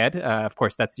much, Donnie Ad. Of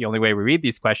course, that's the only way we read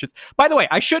these questions. By the way,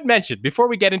 I should mention, before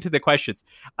we get into the questions,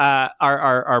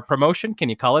 our promotion, can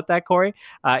you call it that, Corey,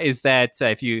 is that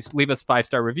if you leave us a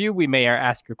 5-star review, we may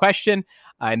ask your question.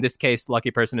 In this case, lucky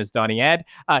person is Donnie Ad.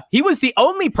 He was the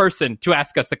only person to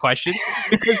ask us the question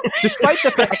because despite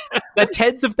the fact that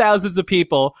tens of thousands of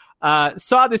people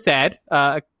saw this ad,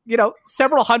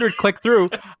 several hundred click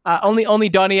through, only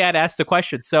Donnie Ad asked the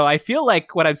question. So I feel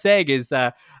like what I'm saying is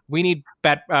we need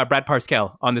Brad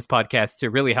Parscale on this podcast to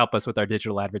really help us with our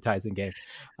digital advertising game.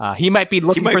 He might be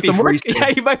looking for some work. Yeah,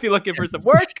 he might be looking for some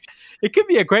work. It could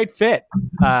be a great fit.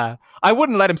 I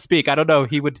wouldn't let him speak. I don't know.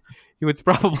 He would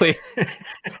probably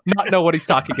not know what he's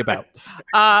talking about.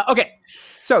 Okay.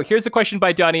 So here's a question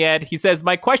by Donnie Ed. He says,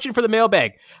 my question for the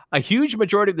mailbag. A huge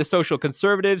majority of the social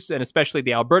conservatives, and especially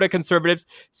the Alberta conservatives,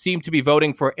 seem to be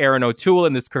voting for Erin O'Toole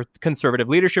in this conservative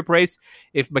leadership race.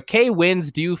 If McKay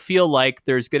wins, do you feel like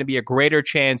there's going to be a greater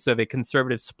chance of a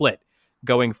conservative split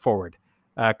going forward?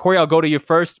 Corey, I'll go to you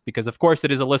first because, of course,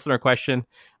 it is a listener question.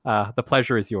 The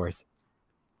pleasure is yours.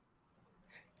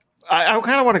 I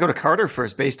kind of want to go to Carter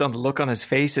first based on the look on his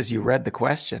face as you read the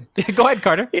question. Go ahead,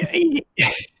 Carter.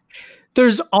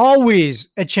 There's always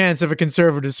a chance of a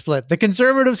conservative split. The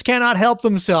conservatives cannot help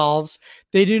themselves.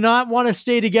 They do not want to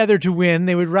stay together to win.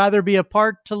 They would rather be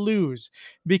apart to lose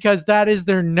because that is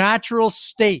their natural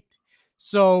state.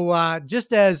 So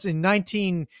just as in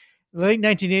late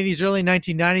 1980s, early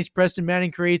 1990s, Preston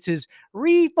Manning creates his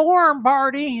Reform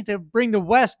Party to bring the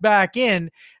West back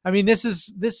in. I mean,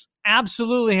 this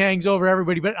absolutely hangs over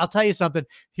everybody. But I'll tell you something.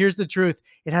 Here's the truth.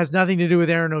 It has nothing to do with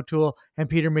Erin O'Toole and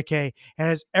Peter MacKay. It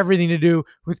has everything to do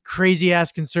with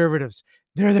crazy-ass conservatives.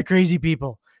 They're the crazy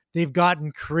people. They've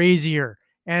gotten crazier.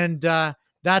 And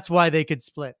that's why they could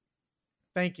split.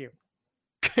 Thank you.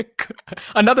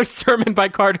 Another sermon by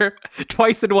Carter,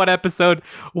 twice in one episode.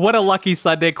 What a lucky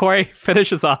Sunday. Corey,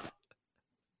 finish us off.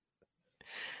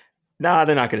 No,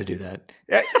 they're not going to do that.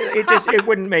 It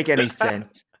wouldn't make any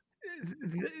sense.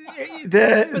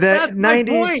 The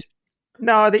 90s,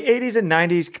 no, the 80s and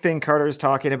 90s thing Carter was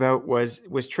talking about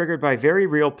was triggered by very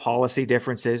real policy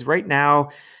differences. Right now,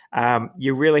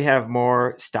 you really have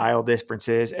more style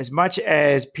differences. As much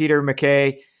as Peter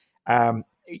MacKay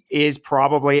is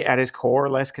probably at his core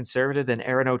less conservative than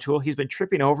Erin O'Toole, he's been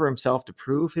tripping over himself to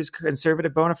prove his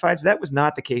conservative bona fides. That was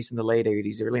not the case in the late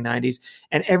 80s, early 90s.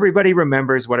 And everybody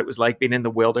remembers what it was like being in the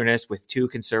wilderness with two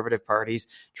conservative parties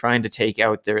trying to take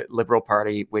out the Liberal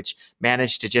Party, which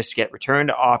managed to just get returned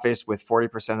to office with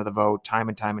 40% of the vote time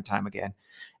and time and time again.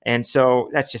 And so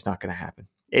that's just not going to happen.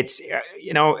 It's,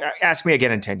 ask me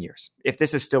again in 10 years. If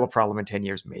this is still a problem in 10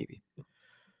 years, maybe.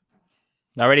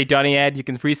 Alrighty, Donnie Ed, you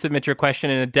can resubmit your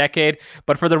question in a decade.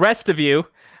 But for the rest of you,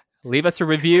 leave us a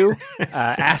review,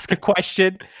 ask a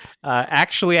question,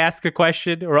 actually ask a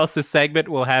question, or else this segment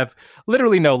will have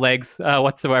literally no legs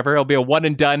whatsoever. It'll be a one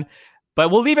and done.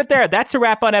 But we'll leave it there. That's a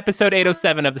wrap on episode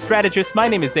 807 of The Strategist. My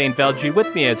name is Zain Velji.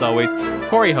 With me, as always,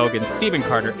 Corey Hogan, Stephen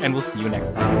Carter, and we'll see you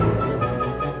next time.